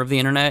corner of the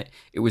internet.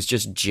 It was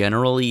just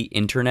generally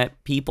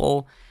internet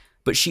people.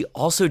 But she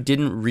also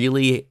didn't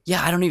really,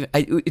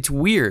 it's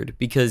weird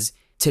because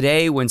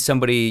today when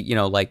somebody,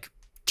 like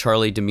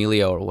Charli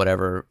D'Amelio or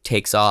whatever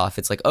takes off,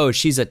 it's like, oh,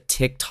 she's a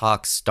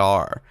TikTok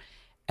star.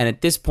 And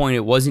at this point,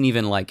 it wasn't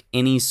even like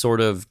any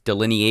sort of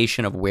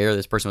delineation of where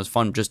this person was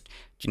from. Just,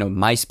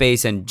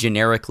 MySpace and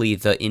generically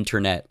the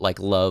internet like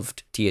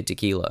loved Tia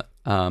Tequila.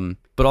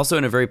 But also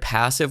in a very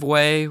passive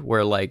way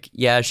where like,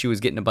 yeah, she was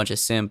getting a bunch of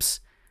simps,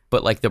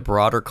 but like the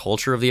broader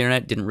culture of the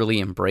internet didn't really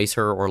embrace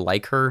her or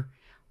like her.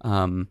 I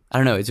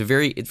don't know. It's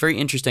very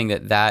interesting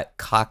that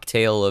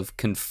cocktail of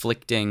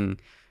conflicting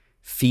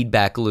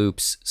feedback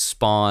loops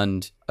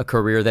spawned a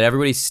career that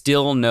everybody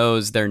still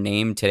knows their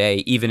name today,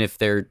 even if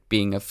they're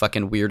being a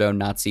fucking weirdo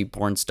Nazi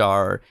porn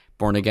star,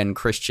 born again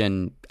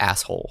Christian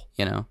asshole,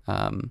 And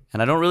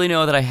I don't really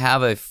know that I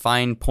have a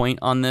fine point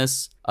on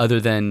this other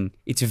than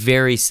it's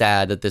very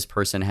sad that this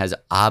person has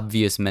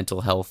obvious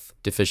mental health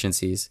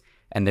deficiencies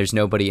and there's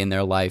nobody in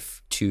their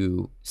life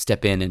to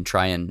step in and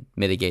try and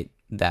mitigate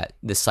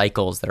the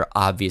cycles that are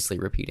obviously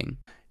repeating.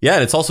 Yeah,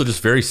 and it's also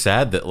just very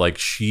sad that like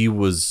she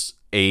was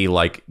a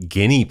like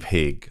guinea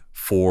pig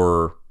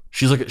for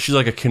she's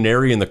like a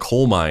canary in the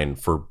coal mine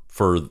for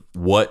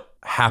what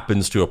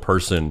happens to a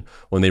person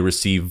when they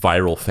receive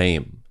viral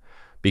fame.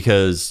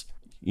 Because,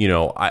 you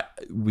know,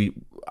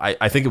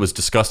 I think it was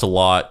discussed a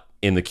lot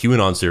in the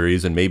QAnon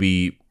series and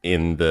maybe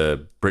in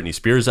the Britney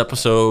Spears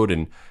episode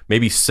and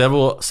maybe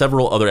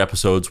several other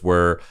episodes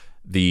where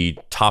the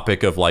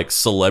topic of like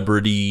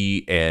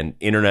celebrity and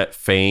internet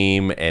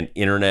fame and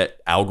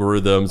internet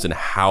algorithms and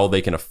how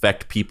they can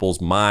affect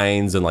people's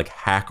minds and like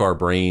hack our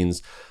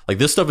brains. Like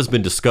this stuff has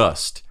been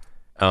discussed.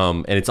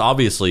 And it's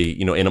obviously,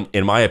 you know,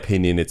 in my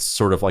opinion, it's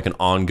sort of like an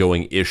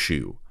ongoing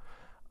issue.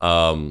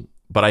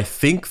 But I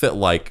think that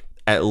like,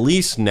 at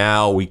least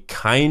now we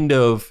kind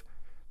of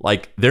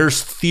like,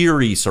 there's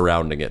theory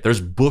surrounding it.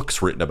 There's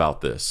books written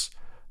about this.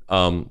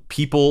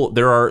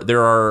 There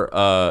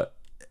are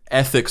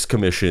ethics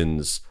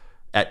commissions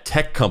at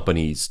tech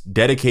companies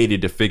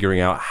dedicated to figuring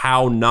out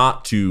how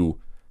not to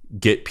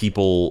get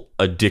people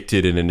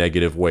addicted in a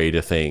negative way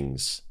to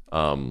things.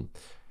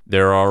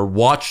 There are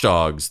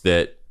watchdogs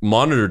that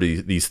monitor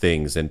these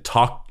things and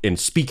talk and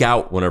speak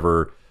out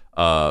whenever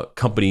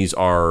companies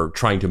are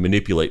trying to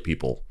manipulate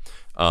people.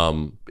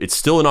 It's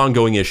still an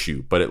ongoing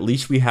issue, but at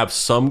least we have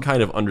some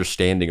kind of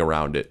understanding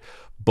around it.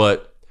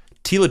 But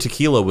Tila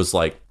Tequila was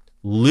like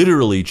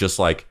literally just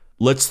like,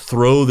 let's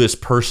throw this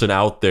person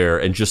out there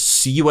and just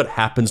see what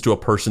happens to a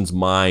person's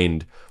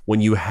mind when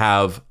you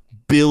have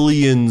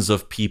billions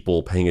of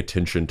people paying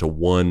attention to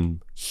one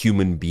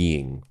human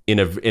being in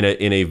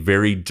a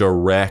very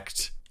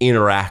direct,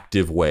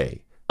 interactive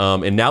way.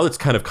 And now it's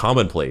kind of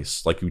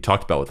commonplace, like we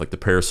talked about with like the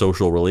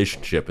parasocial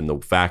relationship and the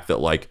fact that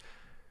like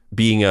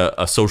being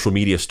a social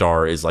media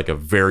star is like a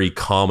very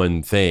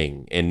common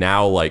thing. And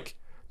now like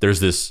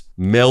there's this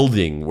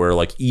melding where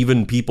like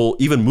even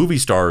movie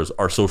stars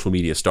are social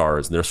media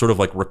stars and they're sort of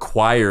like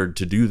required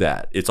to do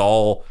that. It's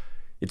all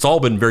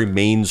been very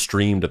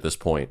mainstreamed at this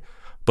point.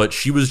 But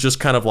she was just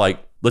kind of like,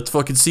 let's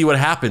fucking see what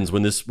happens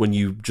when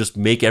you just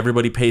make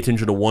everybody pay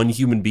attention to one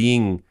human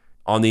being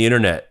on the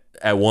internet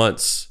at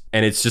once.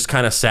 And it's just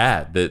kind of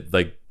sad that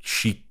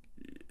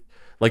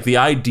like the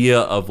idea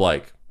of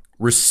like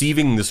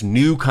receiving this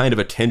new kind of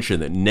attention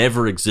that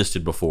never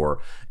existed before,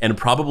 and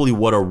probably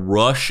what a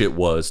rush it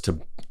was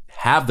to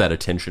have that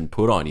attention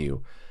put on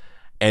you,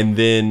 and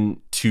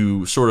then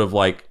to sort of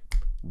like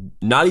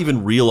not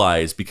even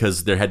realize,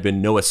 because there had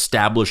been no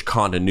established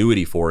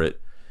continuity for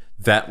it,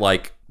 that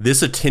like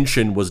this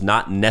attention was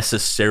not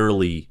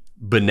necessarily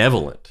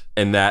benevolent,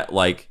 and that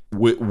like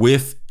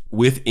with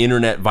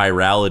internet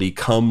virality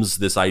comes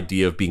this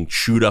idea of being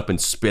chewed up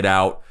and spit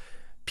out.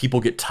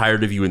 People get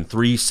tired of you in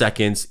 3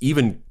 seconds,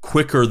 even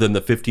quicker than the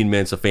 15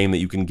 minutes of fame that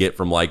you can get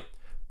from like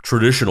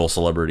traditional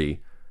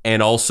celebrity.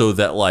 And also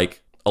that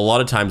like a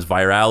lot of times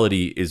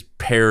virality is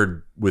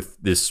paired with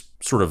this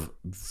sort of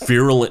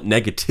virulent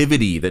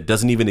negativity that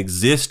doesn't even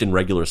exist in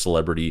regular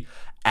celebrity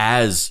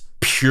as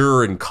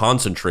pure and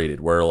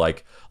concentrated, where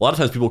like a lot of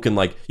times people can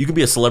like, you can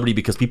be a celebrity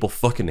because people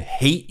fucking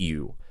hate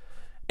you.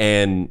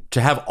 And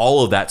to have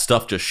all of that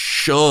stuff just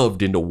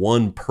shoved into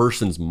one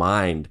person's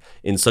mind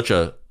in such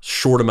a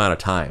short amount of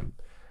time,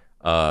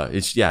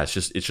 it's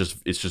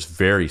just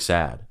very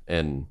sad.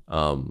 And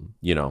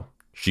you know,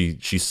 she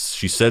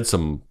said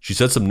some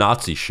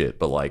Nazi shit,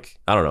 but like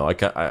I don't know,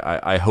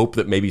 I hope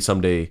that maybe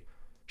someday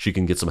she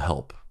can get some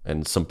help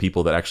and some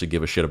people that actually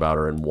give a shit about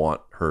her and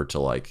want her to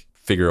like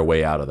figure a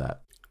way out of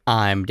that.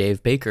 I'm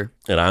Dave Baker.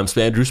 And I'm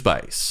Spandrew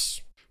Spice.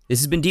 This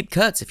has been Deep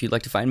Cuts. If you'd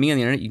like to find me on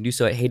the internet, you can do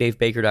so at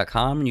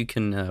heydavebaker.com, and you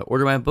can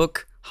order my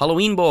book,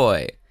 Halloween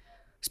Boy.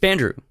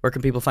 Spandrew, where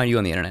can people find you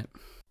on the internet?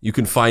 You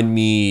can find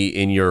me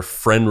in your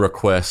friend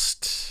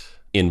request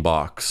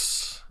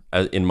inbox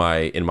in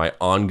my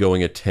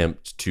ongoing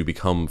attempt to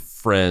become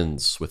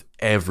friends with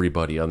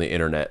everybody on the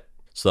internet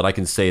so that I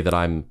can say that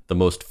I'm the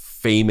most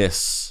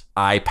famous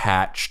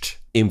eye-patched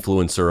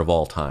influencer of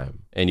all time.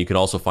 And you can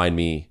also find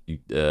me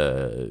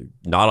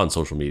not on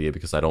social media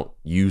because I don't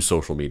use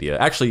social media.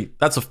 Actually,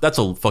 that's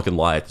a fucking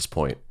lie at this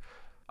point.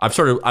 I've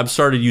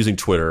started using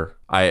Twitter.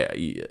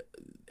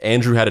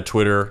 Andrew had a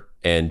Twitter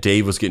and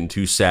Dave was getting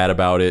too sad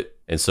about it.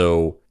 And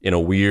so in a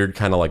weird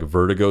kind of like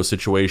Vertigo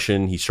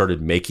situation, he started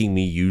making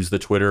me use the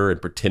Twitter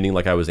and pretending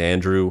like I was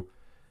Andrew.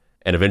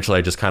 And eventually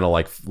I just kind of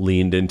like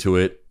leaned into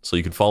it. So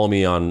you can follow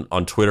me on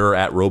Twitter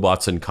at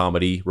Robots in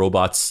Comedy,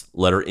 Robots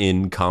letter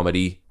N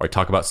Comedy, where I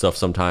talk about stuff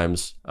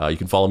sometimes. You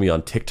can follow me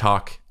on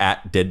TikTok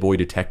at Deadboy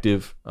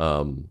Detective.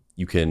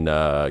 You can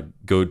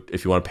go,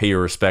 if you want to pay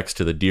your respects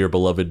to the dear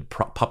beloved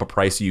Papa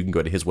Pricey, you can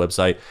go to his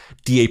website,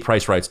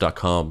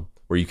 dapricerights.com,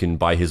 where you can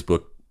buy his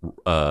book,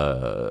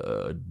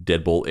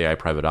 Deadbolt AI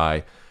Private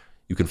Eye.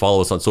 You can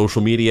follow us on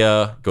social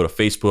media. Go to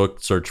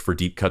Facebook, search for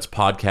Deep Cuts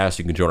Podcast.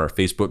 You can join our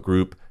Facebook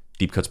group,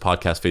 Deep Cuts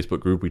Podcast Facebook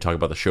group. We talk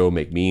about the show,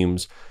 make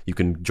memes. You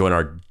can join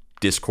our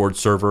Discord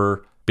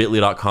server,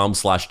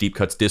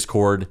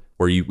 bit.ly.com/deepcutsdiscord,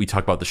 where we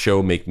talk about the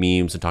show, make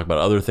memes, and talk about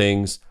other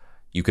things.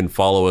 You can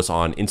follow us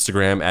on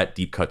Instagram at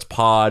Deep Cuts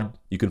Pod.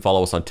 You can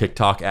follow us on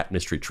TikTok at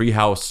Mystery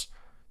Treehouse.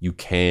 You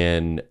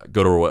can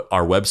go to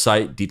our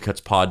website,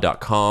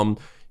 deepcutspod.com.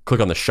 Click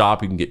on the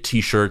shop. You can get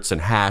t-shirts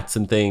and hats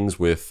and things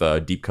with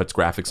Deep Cuts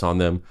graphics on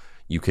them.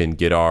 You can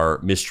get our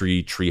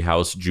Mystery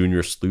Treehouse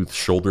Junior Sleuth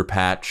shoulder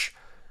patch,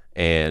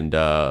 and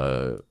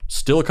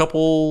still a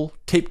couple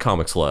tape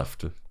comics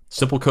left.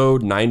 Simple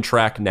Code,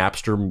 9-track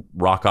Napster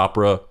rock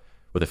opera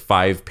with a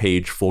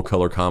 5-page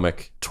full-color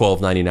comic,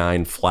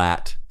 $12.99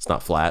 flat. It's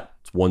not flat.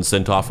 It's 1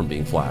 cent off from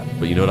being flat,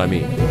 but you know what I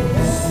mean.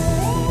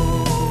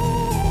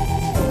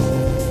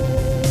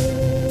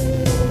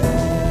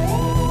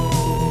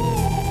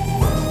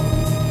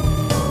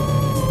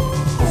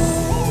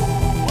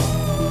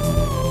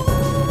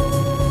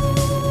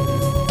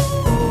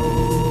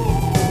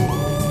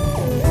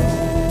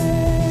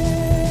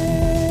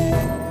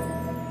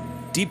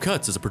 Deep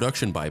Cuts is a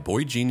production by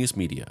Boy Genius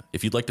Media.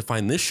 If you'd like to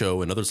find this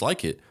show and others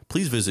like it,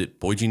 please visit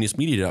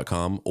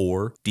boygeniusmedia.com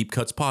or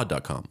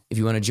deepcutspod.com. If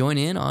you want to join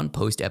in on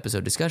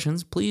post-episode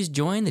discussions, please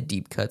join the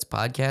Deep Cuts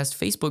Podcast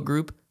Facebook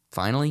group.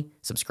 Finally,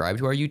 subscribe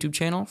to our YouTube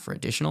channel for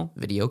additional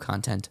video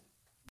content.